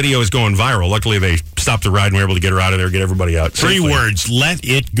God. The video is going viral. Luckily, they stopped the ride and were able to get her out of there, get everybody out Three safely. words, let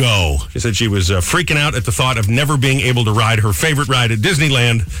it go. She said she was freaking out at the thought of never being able to ride her favorite ride at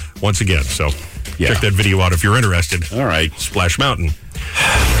Disneyland once again. So check that video out if you're interested. All right. Splash Mountain.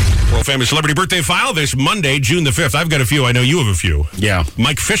 World famous celebrity birthday file this Monday, June the 5th. I've got a few. I know you have a few. Yeah.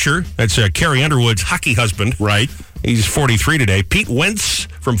 Mike Fisher, that's Carrie Underwood's hockey husband. Right. He's 43 today. Pete Wentz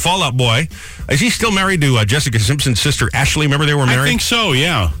from Fall Out Boy. Is he still married to Jessica Simpson's sister, Ashley? Remember they were married? I think so,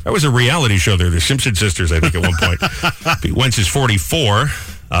 yeah. That was a reality show there, the Simpson sisters, I think, at one point. Pete Wentz is 44.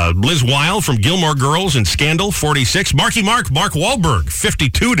 Liz Weil from Gilmore Girls and Scandal, 46. Mark Wahlberg,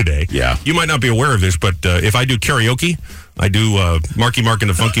 52 today. Yeah. You might not be aware of this, but if I do karaoke, I do Marky Mark and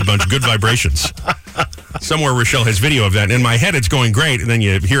the Funky Bunch, Good Vibrations. Somewhere Rochelle has video of that. And in my head, it's going great. And then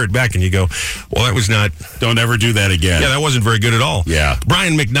you hear it back and you go, well, that was not... Don't ever do that again. Yeah, that wasn't very good at all. Yeah.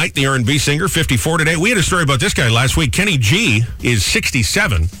 Brian McKnight, the R&B singer, 54 today. We had a story about this guy last week. Kenny G is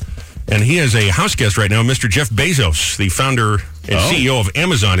 67. And he is a house guest right now. Mr. Jeff Bezos, the founder and CEO of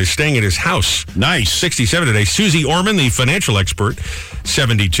Amazon, is staying at his house. Nice. 67 today. Susie Orman, the financial expert,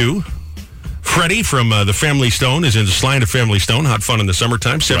 72. Freddie from The Family Stone is in Sly and the Family Stone. Hot fun in the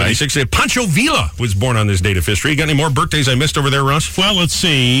summertime. 76. Right. Pancho Villa was born on this date of history. You got any more birthdays I missed over there, Ross? Well, let's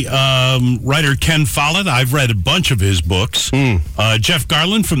see. Writer Ken Follett. I've read a bunch of his books. Jeff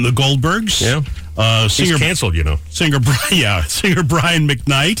Garland from the Goldbergs. Yeah. He's canceled, you know. Singer Brian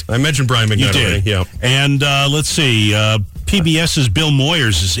McKnight. I mentioned Brian McKnight. You did. Already. Yeah. And let's see. PBS's Bill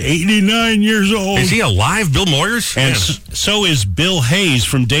Moyers is 89 years old. Is he alive, Bill Moyers? And so is Bill Hayes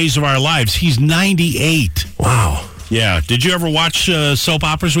from Days of Our Lives. He's 98. Wow. Yeah. Did you ever watch soap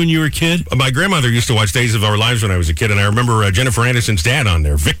operas when you were a kid? My grandmother used to watch Days of Our Lives when I was a kid, and I remember Jennifer Aniston's dad on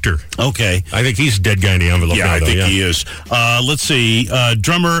there, Victor. Okay. I think he's dead guy in the envelope. Yeah, now, I though, think he is. Let's see.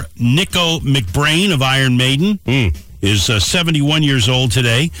 Drummer Nico McBrain of Iron Maiden is 71 years old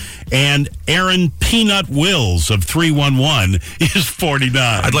today. And Aaron Peanut Wills of 311 is 49.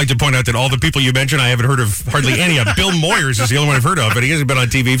 I'd like to point out that all the people you mentioned, I haven't heard of hardly any of. Bill Moyers is the only one I've heard of, but he hasn't been on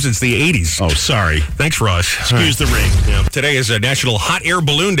TV since the 80s. Oh, sorry. Thanks, Ross. Excuse the ring. Yeah. Today is National Hot Air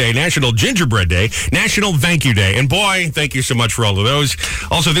Balloon Day, National Gingerbread Day, National Thank You Day. And boy, thank you so much for all of those.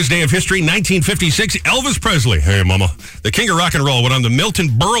 Also, this day of history, 1956, Elvis Presley. Hey, mama. The king of rock and roll went on the Milton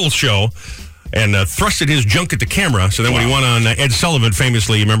Berle show and thrusted his junk at the camera. So then when he went on Ed Sullivan,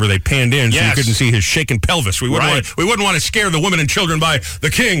 famously, remember they panned in so you couldn't see his shaking pelvis. We wouldn't want to scare the women and children by the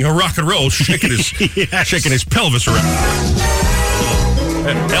king of rock and roll shaking his shaking his pelvis around.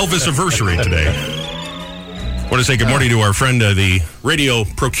 Elvis anniversary today. I want to say good morning to our friend, the radio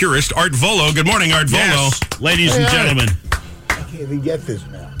procurist, Art Vuolo. Good morning, Art Vuolo. Yes, ladies and gentlemen. I can't even get this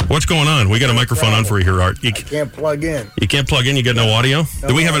now. What's going on? We got a microphone on for you here, Art. I can't plug in. You can't plug in? You got no audio?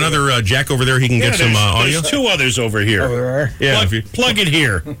 Do we have another jack over there he can get some audio? There's two others over here. Over there? Yeah. Plug it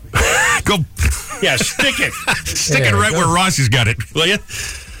here. Go. Yeah, stick it. Stick it right where Ross has got it, will you?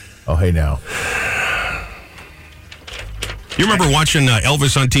 Oh, hey, now. You remember watching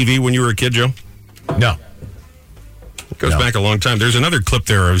Elvis on TV when you were a kid, Joe? No. It goes back a long time. There's another clip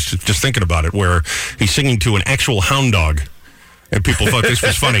there, I was just thinking about it, where he's singing to an actual hound dog. And people thought this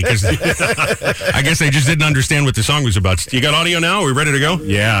was funny because I guess they just didn't understand what the song was about. You got audio now? Are we ready to go?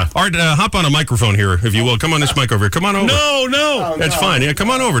 Yeah. Art, hop on a microphone here, if you will. Come on this mic over here. Come on over. No. That's fine. Yeah, come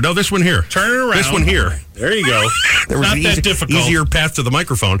on over. No, this one here. Turn it around. This one here. There you go. There was Not an that difficult. easier path to the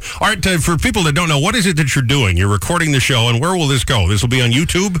microphone. Art, for people that don't know, what is it that you're doing? You're recording the show, and where will this go? This will be on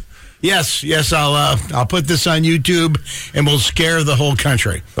YouTube? Yes, I'll put this on YouTube, and we'll scare the whole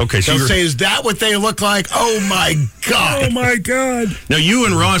country. Okay, so they'll say, "Is that what they look like?" Oh my God! Oh my God! Now you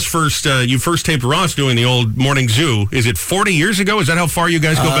and Ross first taped Ross doing the old Morning Zoo. Is it 40 years ago? Is that how far you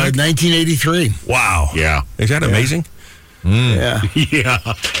guys go back? 1983. Wow. Yeah. Is that amazing? Yeah. Yeah.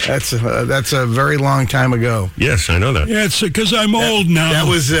 That's a very long time ago. Yes, I know that. Yeah, it's because I'm old now. That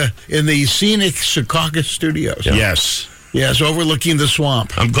was in the scenic Secaucus Studios. Yeah. Yes. Yes, overlooking the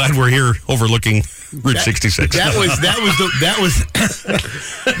swamp. I'm glad we're here overlooking Route 66. That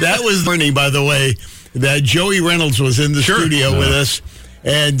was learning, by the way, that Joey Reynolds was in the studio with us.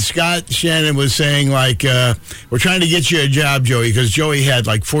 And Scott Shannon was saying, like, we're trying to get you a job, Joey, because Joey had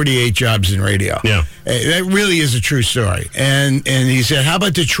like 48 jobs in radio. Yeah. That really is a true story. And he said, how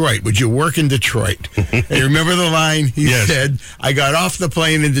about Detroit? Would you work in Detroit? And you remember the line? He said, I got off the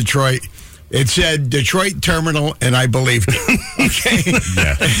plane in Detroit. It said Detroit Terminal, and I believed it. Okay?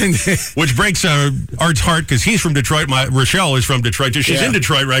 Yeah. Which breaks Art's heart, because he's from Detroit. Rochelle is from Detroit. She's in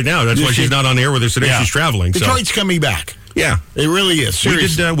Detroit right now. That's why she's not on the air with us today. Yeah. She's traveling. Detroit's coming back. Yeah. It really is.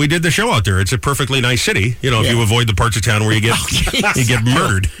 Seriously. We did the show out there. It's a perfectly nice city, if you avoid the parts of town where you get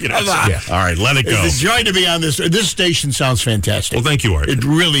murdered. All right, let it go. It's a joy to be on this. This station sounds fantastic. Well, thank you, Art. It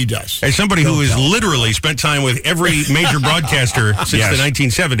really does. As somebody who has literally spent time with every major broadcaster since the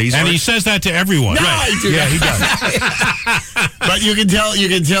 1970s. And he says that to everyone. No, right. I do. Yeah, he does. But you can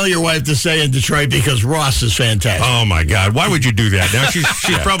tell your wife to stay in Detroit because Ross is fantastic. Oh, my God. Why would you do that? Now,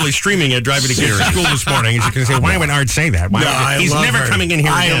 she's probably streaming it, driving to get her to school this morning, and she's going to say, why would Art say that? He's never coming in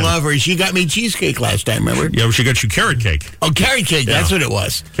here again. I love her. She got me cheesecake last time, remember? Yeah, she got you carrot cake. Oh, carrot cake. That's what it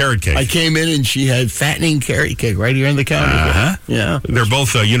was. Carrot cake. I came in and she had fattening carrot cake right here in the counter. Uh-huh. Yeah. They're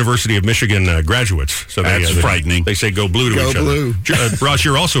both University of Michigan graduates. So that's frightening. They say go blue to go each blue. other. Ross,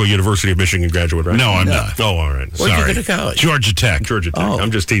 you're also a University of Michigan graduate, right? No, I'm not. Oh, all right. Where'd you go to college? Georgia Tech. Georgia Tech. Oh.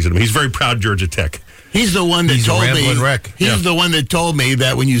 I'm just teasing him. He's very proud Georgia Tech. He's the one that told me. He's the one that told me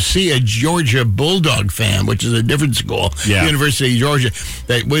that when you see a Georgia Bulldog fan, which is a different school, University of Georgia,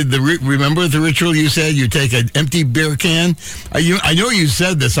 that remember the ritual you said? You take an empty beer can. I know you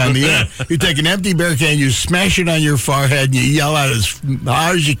said this on the air. You take an empty beer can, you smash it on your forehead, and you yell out as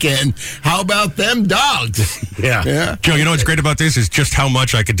hard as you can. How about them dogs? Yeah. Joe, you know what's great about this is just how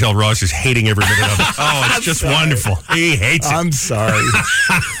much I can tell Ross is hating every minute of it. Oh, it's just wonderful. He hates it. I'm sorry.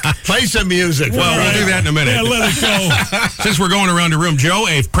 Play some music. Well, we'll do that in a minute. Yeah, let it go. Since we're going around the room, Joe,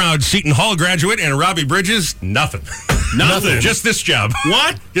 a proud Seton Hall graduate, and Robby Bridges, nothing. Nothing. Just this job.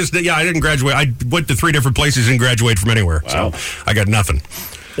 What? I didn't graduate. I went to 3 different places and graduated from anywhere. Wow. So I got nothing.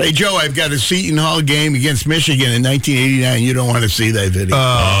 Hey, Joe, I've got a Seton Hall game against Michigan in 1989. You don't want to see that video.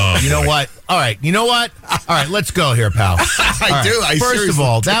 You know what? All right. You know what? All right, let's go here, pal. I do. First of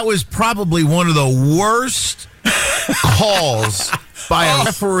all, that was probably one of the worst calls by a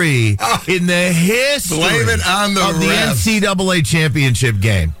referee in the history Blame it on the of the refs. NCAA championship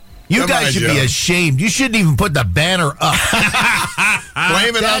game. You guys should be ashamed. You shouldn't even put the banner up.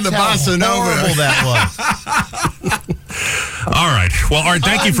 Blame it on the bossa nova. Horrible that was. All right. Well, Art,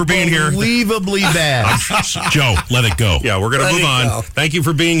 thank you for being here. Unbelievably bad. Joe, let it go. Yeah, we're going to move on. Go. Thank you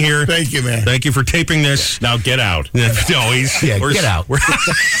for being here. Thank you, man. Thank you for taping this. Now get out. No, Get out.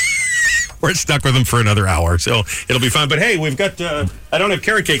 We're stuck with him for another hour, so it'll be fun. But hey, we've got, I don't have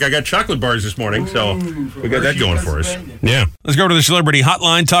carrot cake. I got chocolate bars this morning, so we got that going for us. Yeah. Let's go to the celebrity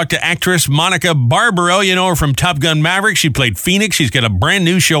hotline, talk to actress Monica Barbaro. You know her from Top Gun Maverick. She played Phoenix. She's got a brand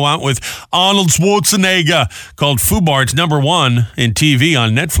new show out with Arnold Schwarzenegger called FUBAR. It's #1 in TV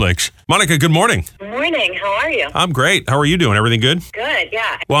on Netflix. Monica, good morning. Good morning. How are you? I'm great. How are you doing? Everything good? Good,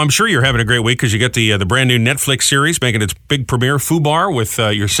 yeah. Well, I'm sure you're having a great week because you got the brand new Netflix series making its big premiere, FUBAR, with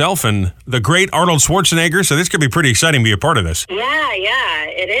yourself and the great Arnold Schwarzenegger. So this could be pretty exciting to be a part of this. Yeah,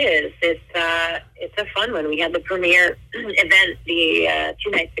 it is. It's a fun one. We had the premiere event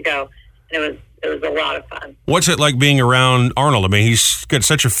 2 nights ago, and it was a lot of fun. What's it like being around Arnold? I mean, he's got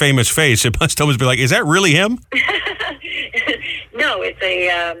such a famous face. It must almost be like, is that really him? No, it's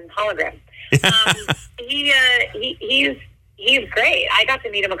a hologram. He's great. I got to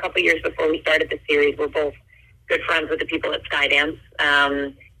meet him a couple years before we started the series. We're both good friends with the people at Skydance.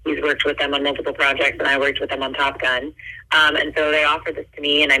 He's worked with them on multiple projects, and I worked with them on Top Gun. And so they offered this to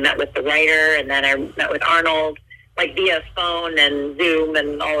me, and I met with the writer, and then I met with Arnold, like via phone and Zoom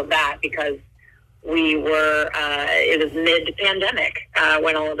and all of that, because we were, it was mid-pandemic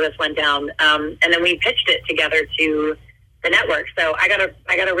when all of this went down. And then we pitched it together to the network. So I got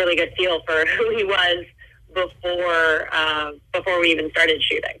a really good feel for who he was before we even started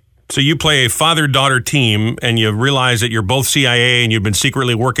shooting. So you play a father-daughter team, and you realize that you're both CIA, and you've been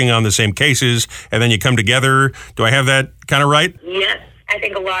secretly working on the same cases, and then you come together. Do I have that kind of right? Yes. I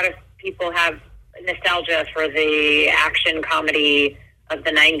think a lot of people have nostalgia for the action comedy of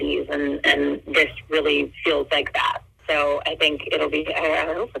the 90s, and this really feels like that. So I think I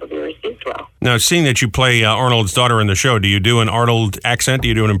hope it'll be received well. Now, seeing that you play Arnold's daughter in the show, do you do an Arnold accent? Do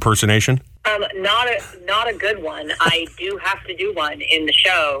you do an impersonation? Not a good one. I do have to do one in the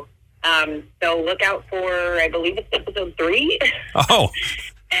show. So look out for, I believe it's episode 3. Oh.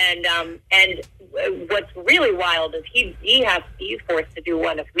 And what's really wild is he's forced to do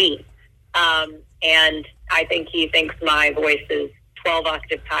one of me. And I think he thinks my voice is 12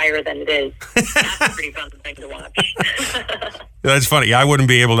 octaves higher than it is. That's a pretty fun thing to watch. That's funny. Yeah, I wouldn't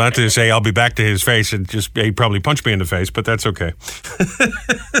be able not to say I'll be back to his face and he'd probably punch me in the face, but that's okay.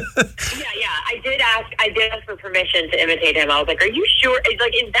 Yeah. I did ask for permission to imitate him. I was like, are you sure? He's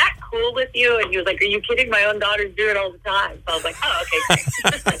like, is that cool with you? And he was like, are you kidding? My own daughters do it all the time. So I was like, oh, okay,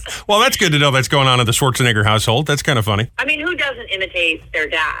 great. Well, that's good to know that's going on in the Schwarzenegger household. That's kind of funny. I mean, who doesn't imitate their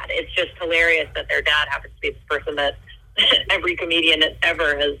dad? It's just hilarious that their dad happens to be the person that every comedian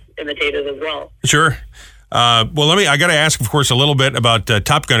ever has imitated as well. Sure. Well, I got to ask, of course, a little bit about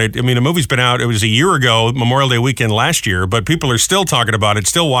Top Gun. I mean, the movie's been out. It was a year ago, Memorial Day weekend last year, but people are still talking about it,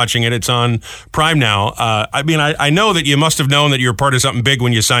 still watching it. It's on Prime now. I know that you must have known that you were part of something big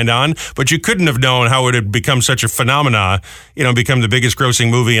when you signed on, but you couldn't have known how it had become such a phenomenon, become the biggest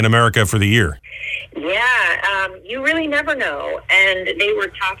grossing movie in America for the year. Yeah, you really never know. And they were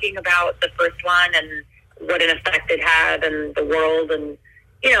talking about the first one and what an effect it had and the world and,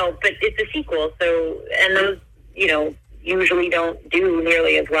 but it's a sequel, so, and those, usually don't do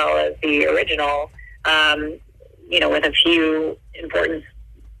nearly as well as the original, with a few important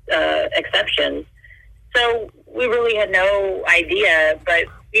exceptions. So we really had no idea, but,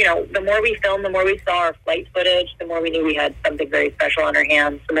 the more we filmed, the more we saw our flight footage, the more we knew we had something very special on our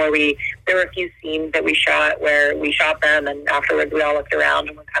hands, there were a few scenes that we shot where we shot them, and afterwards we all looked around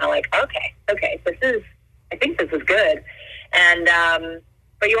and we're kind of like, okay, I think this is good. And,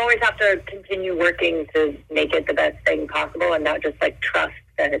 but you always have to continue working to make it the best thing possible and not just trust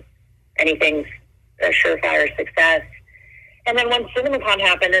that anything's a surefire success. And then once CinemaCon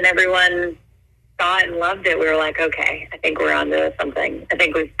happened and everyone saw it and loved it, we were like, okay, I think we're on to something. I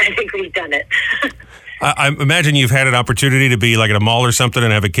think we've done it. I imagine you've had an opportunity to be at a mall or something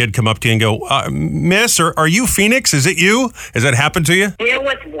and have a kid come up to you and go, Miss, are you Phoenix? Is it you? Has that happened to you? You know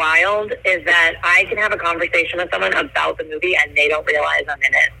what's wild is that I can have a conversation with someone about the movie and they don't realize I'm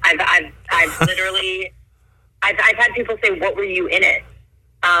in it. I've literally, I've had people say, what were you in it?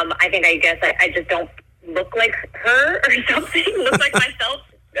 I guess I just don't look like her or something, look like myself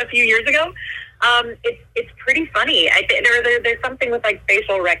a few years ago. It's pretty funny. There's something with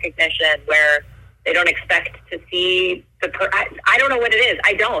facial recognition where they don't expect to see I don't know what it is.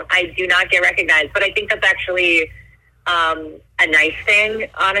 I do not get recognized, but I think that's actually a nice thing,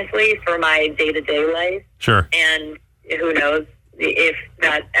 honestly, for my day-to-day life. Sure. And who knows if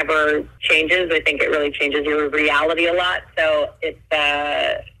that ever changes. I think it really changes your reality a lot. So it's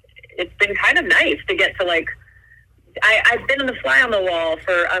been kind of nice to get to I've been in the fly on the wall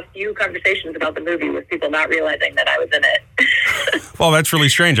for a few conversations about the movie with people not realizing that I was in it. Well, that's really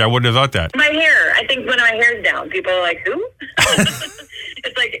strange. I wouldn't have thought that. My hair. I think when my hair's down, people are like, who?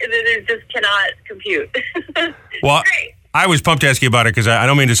 It's they just cannot compute. Well, great. I was pumped to ask you about it because I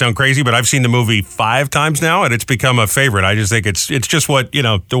don't mean to sound crazy, but I've seen the movie 5 times now, and it's become a favorite. I just think it's just what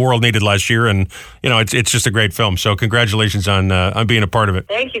the world needed last year, and it's just a great film. So congratulations on being a part of it.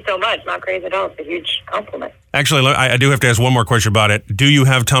 Thank you so much. Not crazy at all. It's a huge compliment. Actually, I do have to ask one more question about it. Do you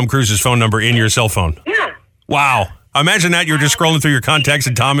have Tom Cruise's phone number in your cell phone? Yeah. Wow. Imagine that you're just scrolling through your contacts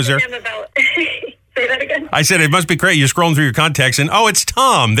and Tom is there. Say that again? I said it must be great. You're scrolling through your contacts and, it's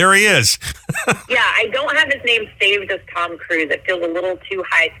Tom. There he is. Yeah, I don't have his name saved as Tom Cruise. It feels a little too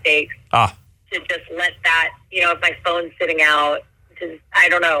high stakes to just let that, if my phone's sitting out, I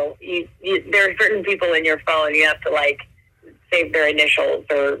don't know. There are certain people in your phone you have to, save their initials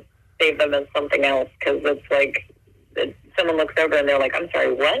or save them as something else because it's someone looks over and they're like, I'm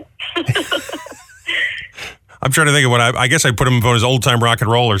sorry, what? I'm trying to think of what I guess I put him in as old time rock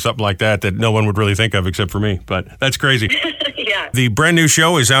and roll or something like that no one would really think of except for me. But that's crazy. Yeah. The brand new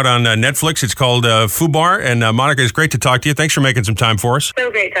show is out on Netflix. It's called Fubar. And Monica, it's great to talk to you. Thanks for making some time for us.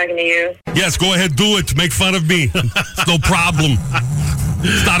 So great talking to you. Yes, go ahead, do it. Make fun of me. It's no problem.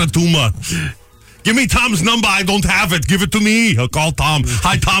 It's not a tumor. Give me Tom's number. I don't have it. Give it to me. I'll call Tom.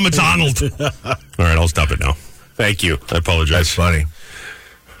 Hi, Tom. It's Arnold. All right, I'll stop it now. Thank you. I apologize. That's funny.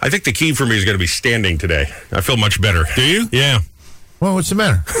 I think the key for me is going to be standing today. I feel much better. Do you? Yeah. Well, what's the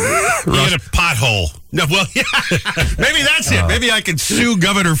matter? You hit a pothole. No, well, yeah. Maybe that's it. Maybe I could sue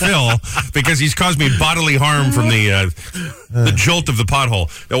Governor Phil because he's caused me bodily harm from the jolt of the pothole.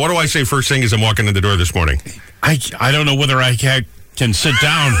 Now, what do I say first thing as I'm walking in the door this morning? I don't know whether I can sit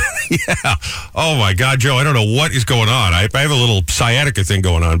down. Yeah. Oh, my God, Joe, I don't know what is going on. I have a little sciatica thing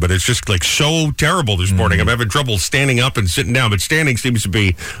going on, but it's just like so terrible this morning. I'm having trouble standing up and sitting down, but standing seems to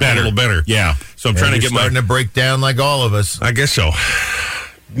be a little better. Yeah. So I'm trying to get starting to break down like all of us. I guess so.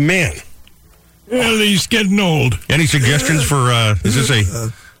 Man. Well, he's getting old. Any suggestions for, is this a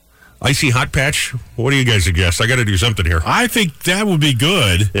icy hot patch? What do you guys suggest? I got to do something here. I think that would be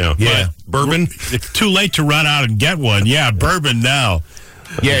good. Yeah. Yeah. Bourbon? It's too late to run out and get one. Yeah, bourbon now.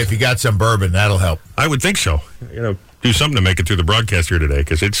 Yeah, if you got some bourbon, that'll help. I would think so. Do something to make it through the broadcast here today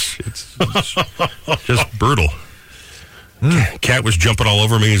because it's just brutal. Cat was jumping all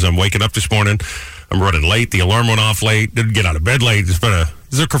over me as I'm waking up this morning. I'm running late. The alarm went off late. Didn't get out of bed late. It's been a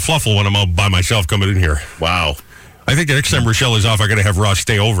kerfluffle when I'm all by myself coming in here. Wow. I think the next time Rochelle is off, I got to have Ross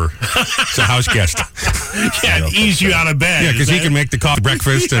stay over. It's a house guest. Yeah, ease you out of bed. Yeah, because he can make the coffee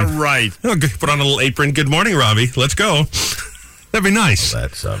breakfast. Yeah, and right. Put on a little apron. Good morning, Robby. Let's go. That'd be nice.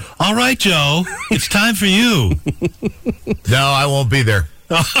 That's all right, Joe. It's time for you. No, I won't be there.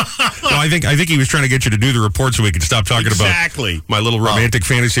 No, I think he was trying to get you to do the report so we could stop talking about my little romantic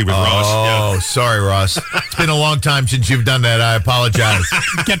fantasy with Ross. Oh, yeah. Sorry, Ross. It's been a long time since you've done that. I apologize.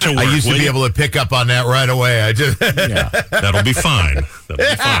 Get to work. I used to be able to pick up on that right away. Yeah, that'll be fine. That'll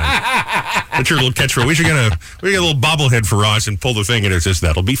be fine. That's your little catchphrase. We get a little bobblehead for Ross and pull the thing, and it says,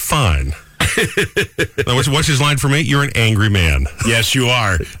 "That'll be fine." Now, what's his line for me? You're an angry man. Yes, you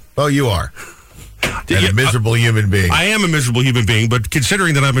are. Oh, you are. And a miserable human being. I am a miserable human being, but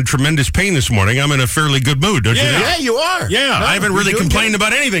considering that I'm in tremendous pain this morning, I'm in a fairly good mood, don't you think? Yeah, you are. Yeah, no, I haven't really complained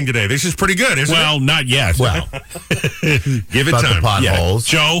about anything today. This is pretty good, isn't it? Well, not yet. Well, give it about time. The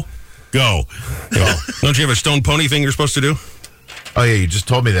potholes. Yeah. Joe, go. Don't you have a stone pony thing you're supposed to do? Oh, yeah, you just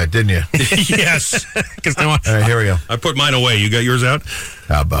told me that, didn't you? Yes. All right, here we go. I put mine away. You got yours out?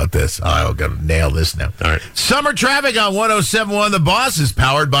 How about this? I've got to nail this now. All right. Summer traffic on 107.1 The Boss is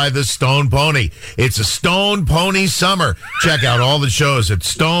powered by the Stone Pony. It's a Stone Pony summer. Check out all the shows at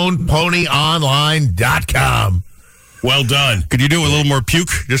stoneponyonline.com. Well done. Could you do a little more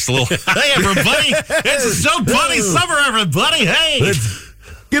puke? Just a little. Hey, everybody. It's a Stone Pony summer, everybody. Hey. Let's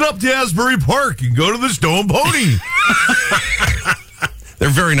get up to Asbury Park and go to the Stone Pony. They're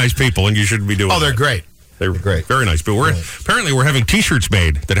very nice people, and you shouldn't be doing they're that. great. They're great. Very nice. But apparently we're having T-shirts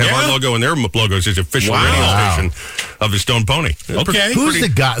made that have our logo and their logos as official radio station of the Stone Pony. Okay. Who's the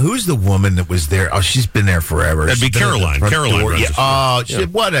guy? Who's the woman that was there? Oh, she's been there forever. That'd be Caroline. Caroline runs it. Oh,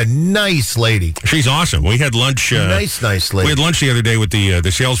 what a nice lady. She's awesome. We had lunch. Nice lady. We had lunch the other day with the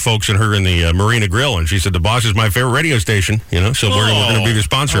sales folks and her in the Marina Grill, and she said, the Boss is my favorite radio station, so we're going to be the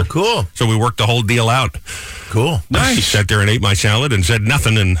sponsor. Oh, cool. So we worked the whole deal out. Cool. Nice. I sat there and ate my salad and said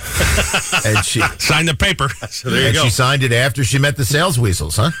nothing and she signed the paper. So there you go. She signed it after she met the sales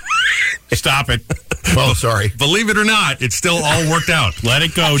weasels, huh? Stop it. Oh, sorry. Believe it or not, it still all worked out. Let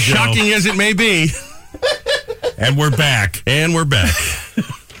it go, Joe. Shocking as it may be. And we're back. We're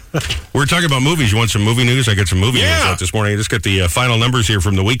talking about movies. You want some movie news? I got some movie news out this morning. I just got the final numbers here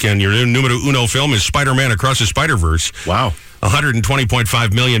from the weekend. Your numero uno film is Spider-Man Across the Spider-Verse. Wow.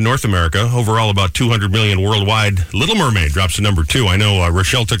 120.5 million North America. Overall, about 200 million worldwide. Little Mermaid drops to number 2. I know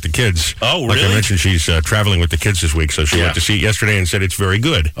Rochelle took the kids. Oh, really? Like I mentioned, she's traveling with the kids this week, so she went to see it yesterday and said it's very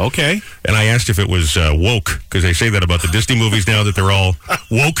good. Okay. And I asked if it was woke, because they say that about the Disney movies now, that they're all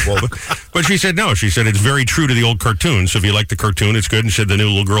woke. But she said no. She said it's very true to the old cartoon, so if you like the cartoon, it's good. And said the new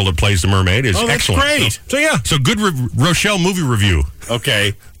little girl that plays the mermaid is excellent. Great. So good Rochelle movie review.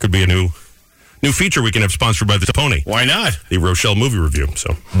 Okay. Could be a new feature we can have sponsored by the Pony. Why not? The Rochelle movie review.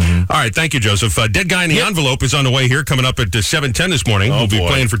 So, All right, thank you, Joseph. Dead Guy in the Envelope is on the way here, coming up at 7:10 this morning. We'll be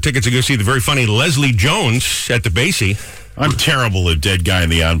playing for tickets to go see the very funny Leslie Jones at the Basie. I'm terrible at Dead Guy in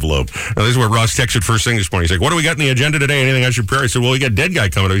the Envelope. Now, this is where Ross texted first thing this morning. He's like, what do we got in the agenda today? Anything I should prepare? I said, well, we got Dead Guy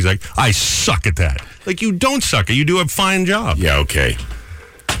coming up. He's like, I suck at that. Like, you don't suck at it. You do a fine job. Yeah, okay.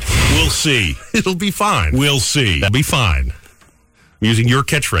 We'll see. It'll be fine. We'll see. It'll be fine. I'm using your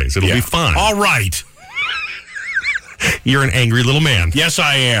catchphrase. It'll be fine. All right. You're an angry little man. Yes,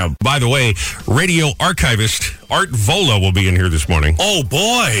 I am. By the way, radio archivist Art Vuolo will be in here this morning. Oh,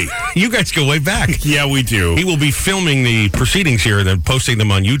 boy. You guys go way back. Yeah, we do. He will be filming the proceedings here and then posting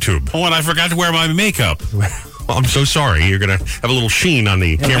them on YouTube. Oh, and I forgot to wear my makeup. I'm so sorry. You're going to have a little sheen on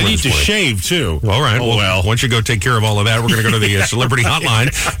the camera. I need this to morning. shave, too. All right. Well, once you go take care of all of that, we're going to go to the celebrity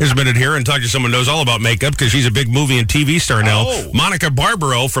hotline this minute here and talk to someone who knows all about makeup because she's a big movie and TV star now. Monica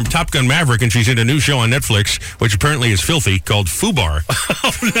Barbaro from Top Gun Maverick, and she's in a new show on Netflix, which apparently is filthy, called Fubar.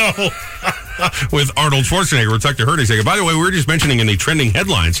 With Arnold Schwarzenegger. We'll talk to her in a second. By the way, we were just mentioning in the trending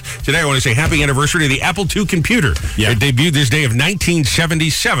headlines today, I want to say happy anniversary to the Apple II computer. Yeah. It debuted this day of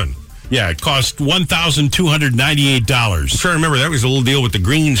 1977. Yeah, it cost $1,298. I'm trying to remember, that was the little deal with the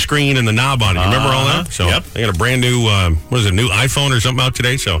green screen and the knob on it. You remember all that? So they got a brand new, new iPhone or something out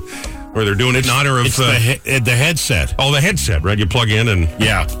today. So, where they're doing it in honor of... It's the headset. Oh, the headset, right? You plug in and you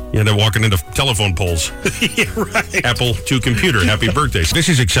end up walking into telephone poles. Yeah, right. Apple II computer. Happy birthday. This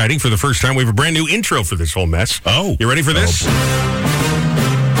is exciting. For the first time, we have a brand new intro for this whole mess. Oh. You ready for this?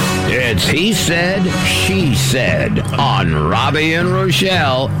 It's He Said, She Said on Robby and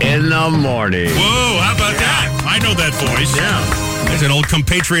Rochelle in the morning. Whoa, how about that? I know that voice. Yeah. That's an old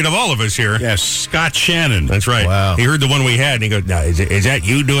compatriot of all of us here. Yes, Scott Shannon. That's right. Wow. He heard the one we had, and he goes, now, is that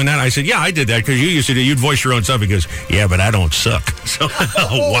you doing that? I said, yeah, I did that, because you used to do, you'd voice your own stuff. He goes, yeah, but I don't suck. So,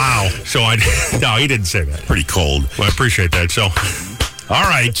 Wow. So no, he didn't say that. Pretty cold. Well, I appreciate that. So... All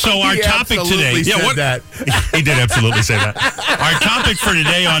right, so our topic today... That. He did absolutely say that. Our topic for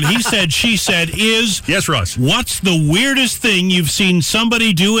today on He Said, She Said is... Yes, Ross. What's the weirdest thing you've seen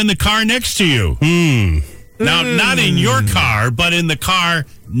somebody do in the car next to you? Now, not in your car, but in the car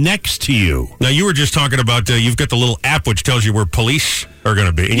next to you. Now, you were just talking about, you've got the little app which tells you where police are going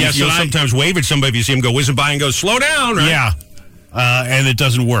to be. And Yes, you'll and sometimes wave at somebody if you see them go whizzing by and go, slow down, right? Yeah. And it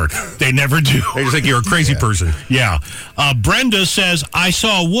doesn't work. They never do. They just think you're a crazy person. Yeah. Brenda says, I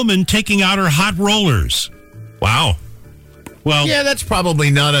saw a woman taking out her hot rollers. Wow. Well, Yeah, that's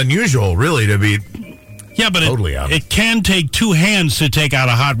probably not unusual, really, to be... yeah, but Totally it can take two hands to take out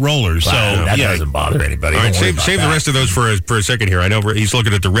a hot roller. So that doesn't bother anybody. All right, Don't worry save about the that. rest of those for a second here. I know he's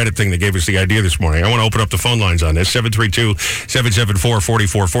looking at the Reddit thing that gave us the idea this morning. I want to open up the phone lines on this.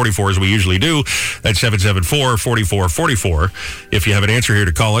 732-774-4444 as we usually do. That's 774-4444. If you have an answer here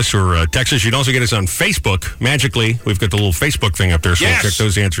to call us or text us, you can also get us on Facebook. Magically, we've got the little Facebook thing up there, so Yes. we'll check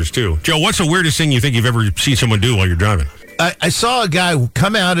those answers too. Joe, what's the weirdest thing you think you've ever seen someone do while you're driving? I saw a guy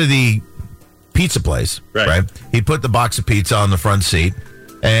come out of the pizza place, right? He put the box of pizza on the front seat,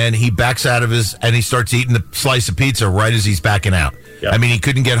 and he backs out of and he starts eating the slice of pizza right as he's backing out. Yep. I mean, he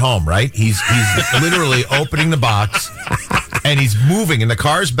couldn't get home, right? He's literally opening the box, and he's moving, and the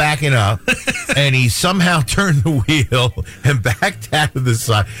car's backing up, and he somehow turned the wheel and backed out of the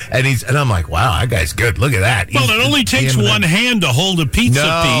side, and I'm like, wow, that guy's good. Look at that. Well, it only takes one hand to hold a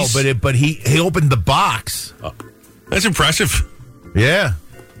pizza piece. but he opened the box. That's impressive. Yeah.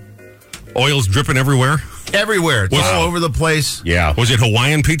 Oil's dripping everywhere. Everywhere. It's all over the place. Yeah. Was it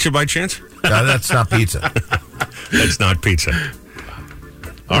Hawaiian pizza by chance? No, that's not pizza. That's not pizza.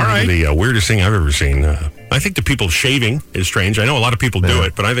 All right. The weirdest thing I've ever seen. I think the people shaving is strange. I know a lot of people do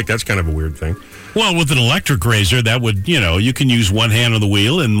it, but I think that's kind of a weird thing. Well, with an electric razor, that would, you can use one hand on the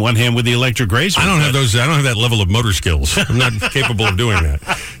wheel and one hand with the electric razor. I don't have that level of motor skills. I'm not capable of doing that.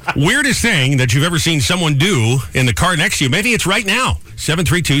 Weirdest thing that you've ever seen someone do in the car next to you. Maybe it's right now.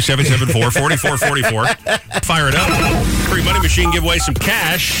 732-774-4444. Fire it up. Free money machine, give away some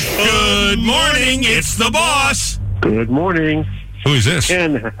cash. Good morning. It's the boss. Good morning. Who is this?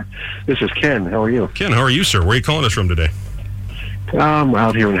 Ken. This is Ken. How are you? Ken, how are you, sir? Where are you calling us from today? I'm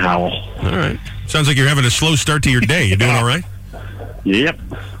out here in Howell. All right. Sounds like you're having a slow start to your day. You doing all right? Yep.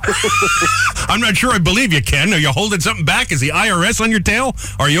 I'm not sure I believe you, Ken. Are you holding something back? Is the IRS on your tail?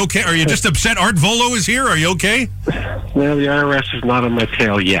 Are you okay? Are you just upset Art Vuolo is here? Are you okay? Well, the IRS is not on my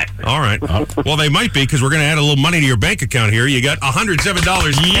tail yet. All right. Well, they might be, because we're going to add a little money to your bank account here. You got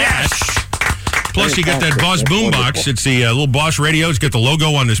 $107. Yes. Plus, you got that Boss boombox. It's the little Boss radio. It's got the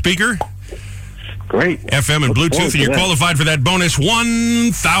logo on the speaker. Great. FM and Bluetooth, and you're qualified for that bonus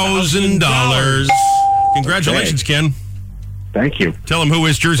 $1,000. Congratulations, Ken. Thank you. Tell them who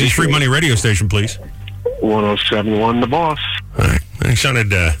is Jersey's free money radio station, please. 1071 The Boss. All right. He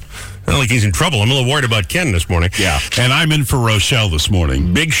sounded like he's in trouble. I'm a little worried about Ken this morning. Yeah. And I'm in for Rochelle this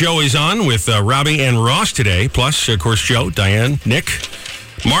morning. Big show is on with Robby and Ross today. Plus, of course, Joe, Diane, Nick,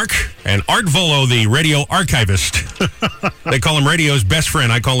 Mark, and Art Vuolo, the radio archivist. They call him radio's best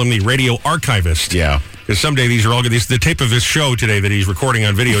friend. I call him the radio archivist. Yeah. Because someday these are all good. The tape of this show today that he's recording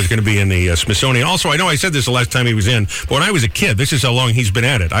on video is going to be in the Smithsonian. Also, I know I said this the last time he was in, but when I was a kid, this is how long he's been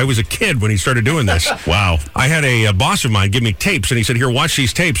at it. I was a kid when he started doing this. Wow. I had a boss of mine give me tapes, and he said, here, watch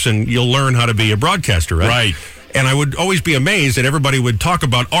these tapes, and you'll learn how to be a broadcaster, right? Right. And I would always be amazed that everybody would talk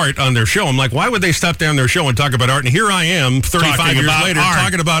about art on their show. I'm like, why would they stop down their show and talk about art? And here I am, 35 years later,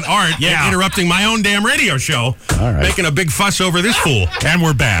 talking about art and interrupting my own damn radio show, making a big fuss over this fool. And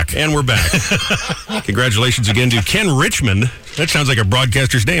we're back. Congratulations again to Ken Richmond. That sounds like a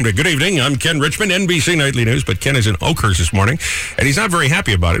broadcaster's name. Good evening, I'm Ken Richmond, NBC Nightly News. But Ken is in Oakhurst this morning, and he's not very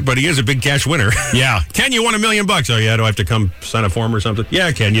happy about it, but he is a big cash winner. Yeah. Ken, you won $1 million. Oh, yeah, do I have to come sign a form or something?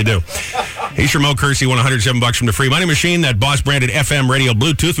 Yeah, Ken, you do. He's from Oakhurst. He won $107 from the Free Money Machine, that Boss-branded FM radio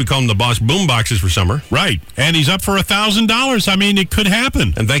Bluetooth. We call them the Boss boom boxes for summer. Right. And he's up for $1,000. I mean, it could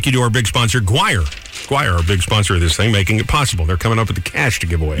happen. And thank you to our big sponsor, Guire. Guire, our big sponsor of this thing, making it possible. They're coming up with the cash to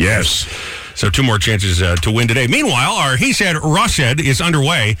give away. Yes. So 2 more chances to win today. Meanwhile, our He Said, Ross Said is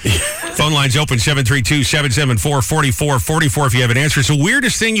underway. Phone lines open, 732-774-4444 if you have an answer. It's the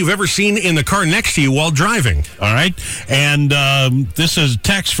weirdest thing you've ever seen in the car next to you while driving. All right. And this is a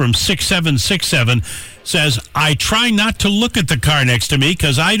text from 6767. Says, I try not to look at the car next to me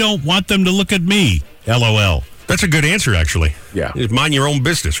because I don't want them to look at me. LOL. That's a good answer, actually. Yeah. Mind your own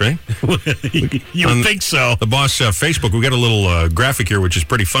business, right? You would think so. The Boss Facebook, we got a little graphic here, which is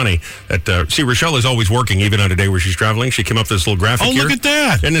pretty funny. See, Rochelle is always working, even on a day where she's traveling. She came up with this little graphic here. Oh, look at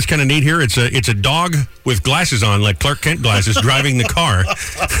that. Isn't this kind of neat here? It's a dog with glasses on, like Clark Kent glasses, driving the car.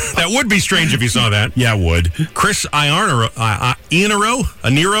 That would be strange if you saw that. Yeah, it would. Chris Aniro,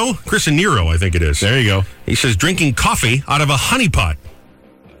 Chris Aniro, I think it is. There you go. He says, drinking coffee out of a honey pot.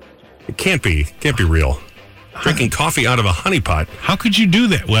 It can't be real. Drinking coffee out of a honey pot. How could you do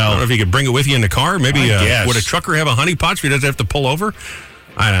that? Well, I don't know if you could bring it with you in the car. Maybe would a trucker have a honey pot so he doesn't have to pull over?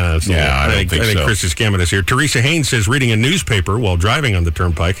 I don't know. I think so. Chris is scamming us here. Teresa Haynes says reading a newspaper while driving on the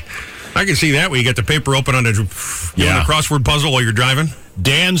turnpike. I can see that where you get the paper open on a crossword puzzle while you're driving.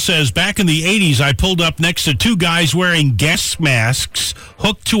 Dan says, back in the 80s, I pulled up next to 2 guys wearing gas masks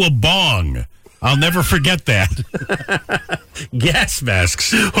hooked to a bong. I'll never forget that. Gas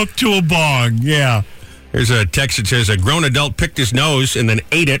masks. Hooked to a bong, yeah. Here's a text that says, a grown adult picked his nose and then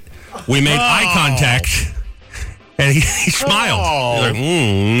ate it. We made eye contact, and he smiled. He's like,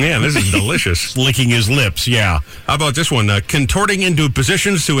 man, this is delicious. Licking his lips, yeah. How about this one? Contorting into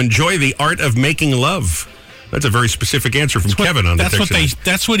positions to enjoy the art of making love. That's a very specific answer from Kevin on the text.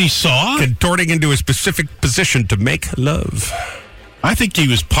 That's what he saw? Contorting into a specific position to make love. I think he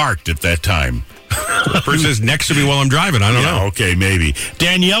was parked at that time. The person is next to me while I'm driving. I don't know. Okay, maybe.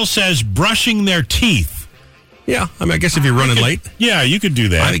 Danielle says brushing their teeth. Yeah, I mean, I guess if you're running late. Yeah, you could do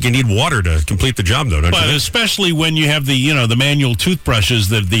that. I think you need water to complete the job, though, don't you? But especially when you have the manual toothbrushes,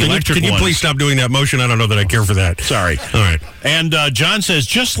 the electric ones. Can you please stop doing that motion? I don't know that I care for that. Sorry. All right. And John says,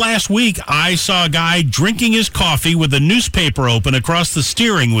 just last week, I saw a guy drinking his coffee with a newspaper open across the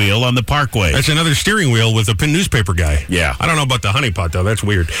steering wheel on the parkway. That's another steering wheel with a newspaper guy. Yeah. I don't know about the honeypot, though. That's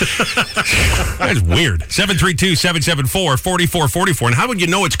weird. That's weird. 732-774-4444. And how would you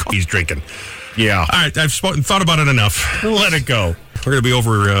know it's coffee he's drinking? Yeah. All right, I've thought about it enough. Let it go. We're going to be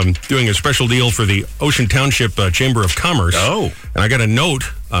over doing a special deal for the Ocean Township Chamber of Commerce. Oh. And I got a note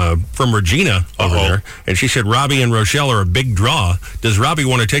from Regina over there, and she said, Robby and Rochelle are a big draw. Does Robby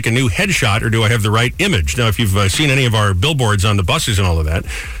want to take a new headshot, or do I have the right image? Now, if you've seen any of our billboards on the buses and all of that,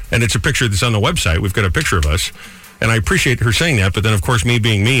 and it's a picture that's on the website, we've got a picture of us. And I appreciate her saying that, but then, of course, me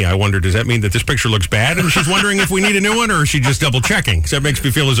being me, I wonder, does that mean that this picture looks bad? And she's wondering if we need a new one, or is she just double-checking? Because that makes me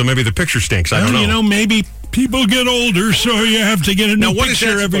feel as though maybe the picture stinks. I don't know. Maybe people get older, so you have to get a new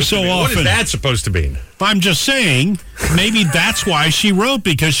picture every so often. What is that supposed to mean? I'm just saying, maybe that's why she wrote,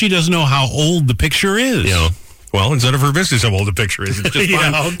 because she doesn't know how old the picture is. Well, it's none of her business how old the picture is. It's just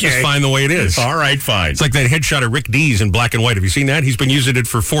fine. Just fine the way it is. All right, fine. It's like that headshot of Rick Dees in black and white. Have you seen that? He's been using it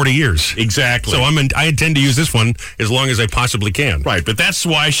for 40 years. Exactly. So I intend to use this one as long as I possibly can. Right, but that's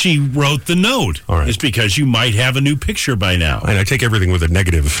why she wrote the note. All right. It's because you might have a new picture by now. And I take everything with a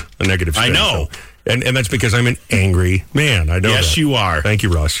negative spin. I know. So. And that's because I'm an angry man. I know Yes, that. you are. Thank you,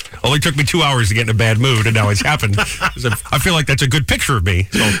 Ross. Only took me 2 hours to get in a bad mood, and now it's happened. I feel like that's a good picture of me,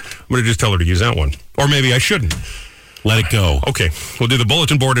 so I'm going to just tell her to use that one. Or maybe I shouldn't. Let it go. Okay. We'll do the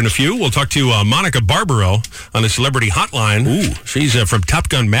bulletin board in a few. We'll talk to Monica Barbaro on the Celebrity Hotline. Ooh. She's from Top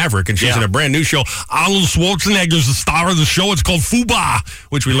Gun Maverick, and she's in a brand new show. Arnold Schwarzenegger's the star of the show. It's called FUBA,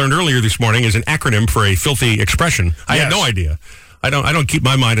 which we learned earlier this morning is an acronym for a filthy expression. I had no idea. I don't keep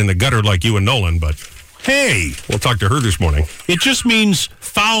my mind in the gutter like you and Nolan, but... Hey, we'll talk to her this morning. It just means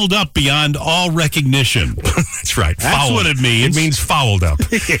fouled up beyond all recognition. That's right. That's what it means. It means fouled up.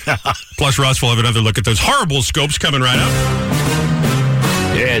 Yeah. Plus, Ross will have another look at those horrible scopes coming right up.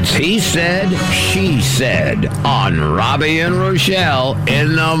 It's He Said, She Said on Robby and Rochelle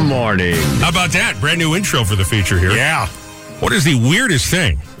in the morning. How about that? Brand new intro for the feature here. Yeah. What is the weirdest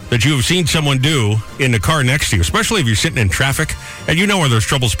thing that you have seen someone do in the car next to you, especially if you're sitting in traffic, and you know where those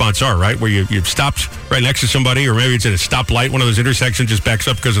trouble spots are, right? Where you've stopped right next to somebody, or maybe it's at a stoplight, one of those intersections just backs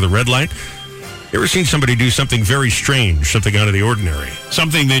up because of the red light. You ever seen somebody do something very strange, something out of the ordinary?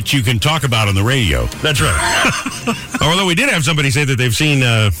 Something that you can talk about on the radio. That's right. Although we did have somebody say that they've seen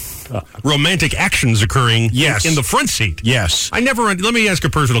romantic actions occurring in the front seat. Yes. Let me ask a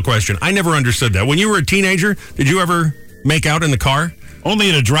personal question. I never understood that. When you were a teenager, did you ever make out in the car? Only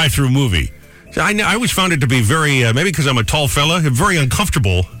in a drive-through movie. I always found it to be very, maybe because I'm a tall fella, very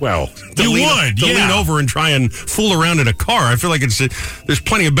uncomfortable. Well, to lean over and try and fool around in a car. I feel like there's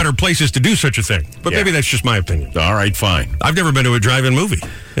plenty of better places to do such a thing. But maybe that's just my opinion. All right, fine. I've never been to a drive-in movie.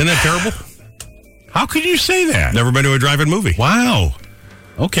 Isn't that terrible? How could you say that? Never been to a drive-in movie. Wow.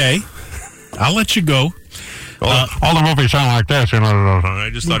 Okay. I'll let you go. All the movies sound like this. I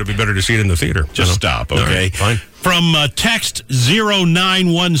just thought it'd be better to see it in the theater. Just stop, okay? Right, fine. From text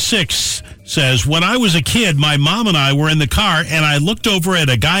 0916 says, when I was a kid, my mom and I were in the car, and I looked over at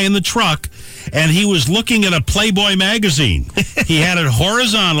a guy in the truck, and he was looking at a Playboy magazine. He had it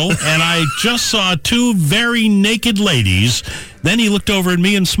horizontal, and I just saw two very naked ladies. Then he looked over at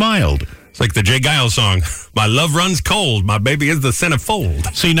me and smiled. It's like the Jay Giles song, "My love runs cold, my baby is the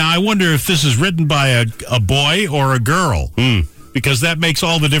centerfold." See, now I wonder if this is written by a boy or a girl, because that makes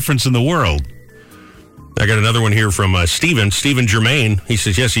all the difference in the world. I got another one here from Stephen Germain. He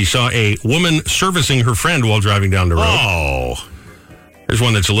says, yes, he saw a woman servicing her friend while driving down the road. Oh. There's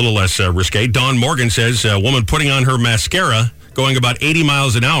one that's a little less risque. Dawn Morgan says, a woman putting on her mascara, going about 80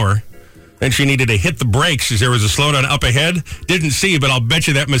 miles an hour. Then she needed to hit the brakes as there was a slowdown up ahead. Didn't see, but I'll bet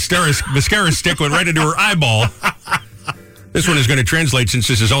you that mascara stick went right into her eyeball. This one is going to translate since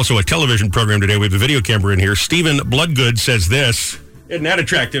this is also a television program today. We have a video camera in here. Stephen Bloodgood says this. Isn't that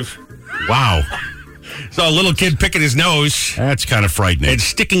attractive? Wow. Saw a little kid picking his nose. That's kind of frightening. And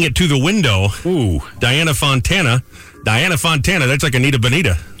sticking it to the window. Ooh. Diana Fontana, that's like Anita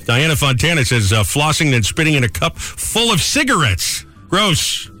Bonita. Diana Fontana says flossing and spitting in a cup full of cigarettes.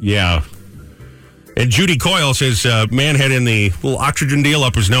 Gross. Yeah. And Judy Coyle says man had in the little oxygen deal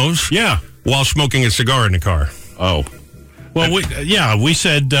up his nose. Yeah. While smoking a cigar in the car. Oh. Well, we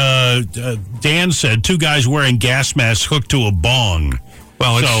said, Dan said, two guys wearing gas masks hooked to a bong.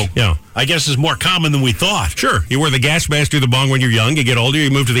 Well, I guess it's more common than we thought. Sure. You wear the gas mask through the bong when you're young. You get older,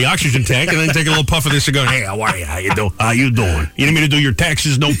 you move to the oxygen tank, and then take a little puff of this cigar. Hey, how are you? How you doing? You need me to do your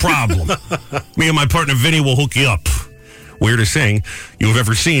taxes? No problem. Me and my partner Vinny will hook you up. Weirdest thing you have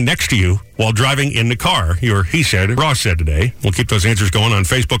ever seen next to you while driving in the car. He said, Ross said today. We'll keep those answers going on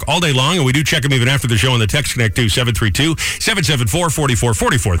Facebook all day long, and we do check them even after the show on the text connect to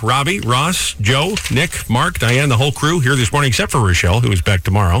 732-774-4444. Robbie, Ross, Joe, Nick, Mark, Diane, the whole crew here this morning, except for Rochelle, who is back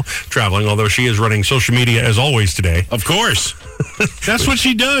tomorrow traveling, although she is running social media as always today. Of course. That's what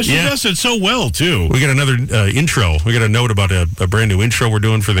she does. She does it so well, too. We got another intro. We got a note about a brand new intro we're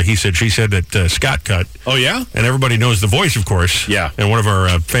doing for the He Said, She Said that Scott cut. Oh, yeah? And everybody knows the voice, of course. Yeah. And one of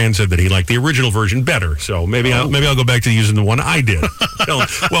our fans said that he liked the original version better. So maybe I'll go back to using the one I did.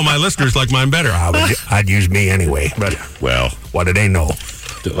 Well, my listeners like mine better. I'd use me anyway. But, well, what do they know?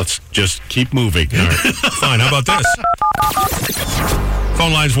 Let's just keep moving. All right. Fine. How about this?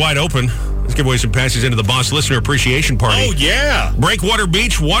 Phone line's wide open. Let's give away some passes into the Boss Listener Appreciation Party. Oh, yeah. Breakwater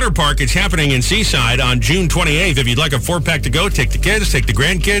Beach Water Park. It's happening in Seaside on June 28th. If you'd like a 4-pack to go, take the kids, take the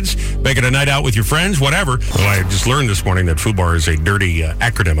grandkids, make it a night out with your friends, whatever. Well, I just learned this morning that FUBAR is a dirty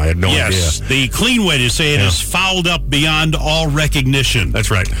acronym. I had no idea. Yes, the clean way to say it is fouled up beyond all recognition.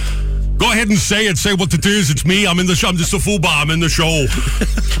 That's right. Go ahead and say it. Say what it is. It's me. I'm in the show. I'm just a FUBAR. I'm in the show.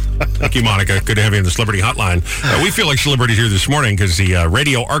 Thank you, Monica. Good to have you in the Celebrity Hotline. We feel like celebrities here this morning because the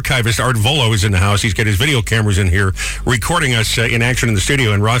radio archivist, Art Vuolo, is in the house. He's got his video cameras in here recording us in action in the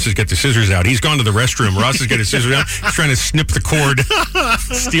studio, and Ross has got the scissors out. He's gone to the restroom. Ross has got his scissors out. He's trying to snip the cord,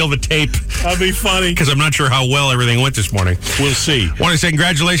 steal the tape. That'd be funny. Because I'm not sure how well everything went this morning. We'll see. Want to say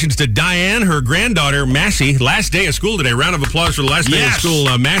congratulations to Diane, her granddaughter, Massey. Last day of school today. Round of applause for the last day of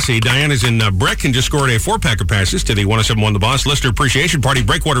school, Massey. Diane is in Brick and just scored a 4-pack of passes to the 1071 The Boss Listener Appreciation Party,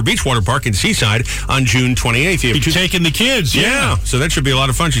 Breakwater Beach Water Park in Seaside on June 28th. You're taking the kids, yeah. So that should be a lot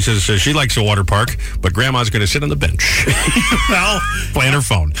of fun. She says she likes a water park, but Grandma's going to sit on the bench. Well, playing her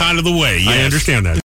phone. Kind of the way, yes. I understand that.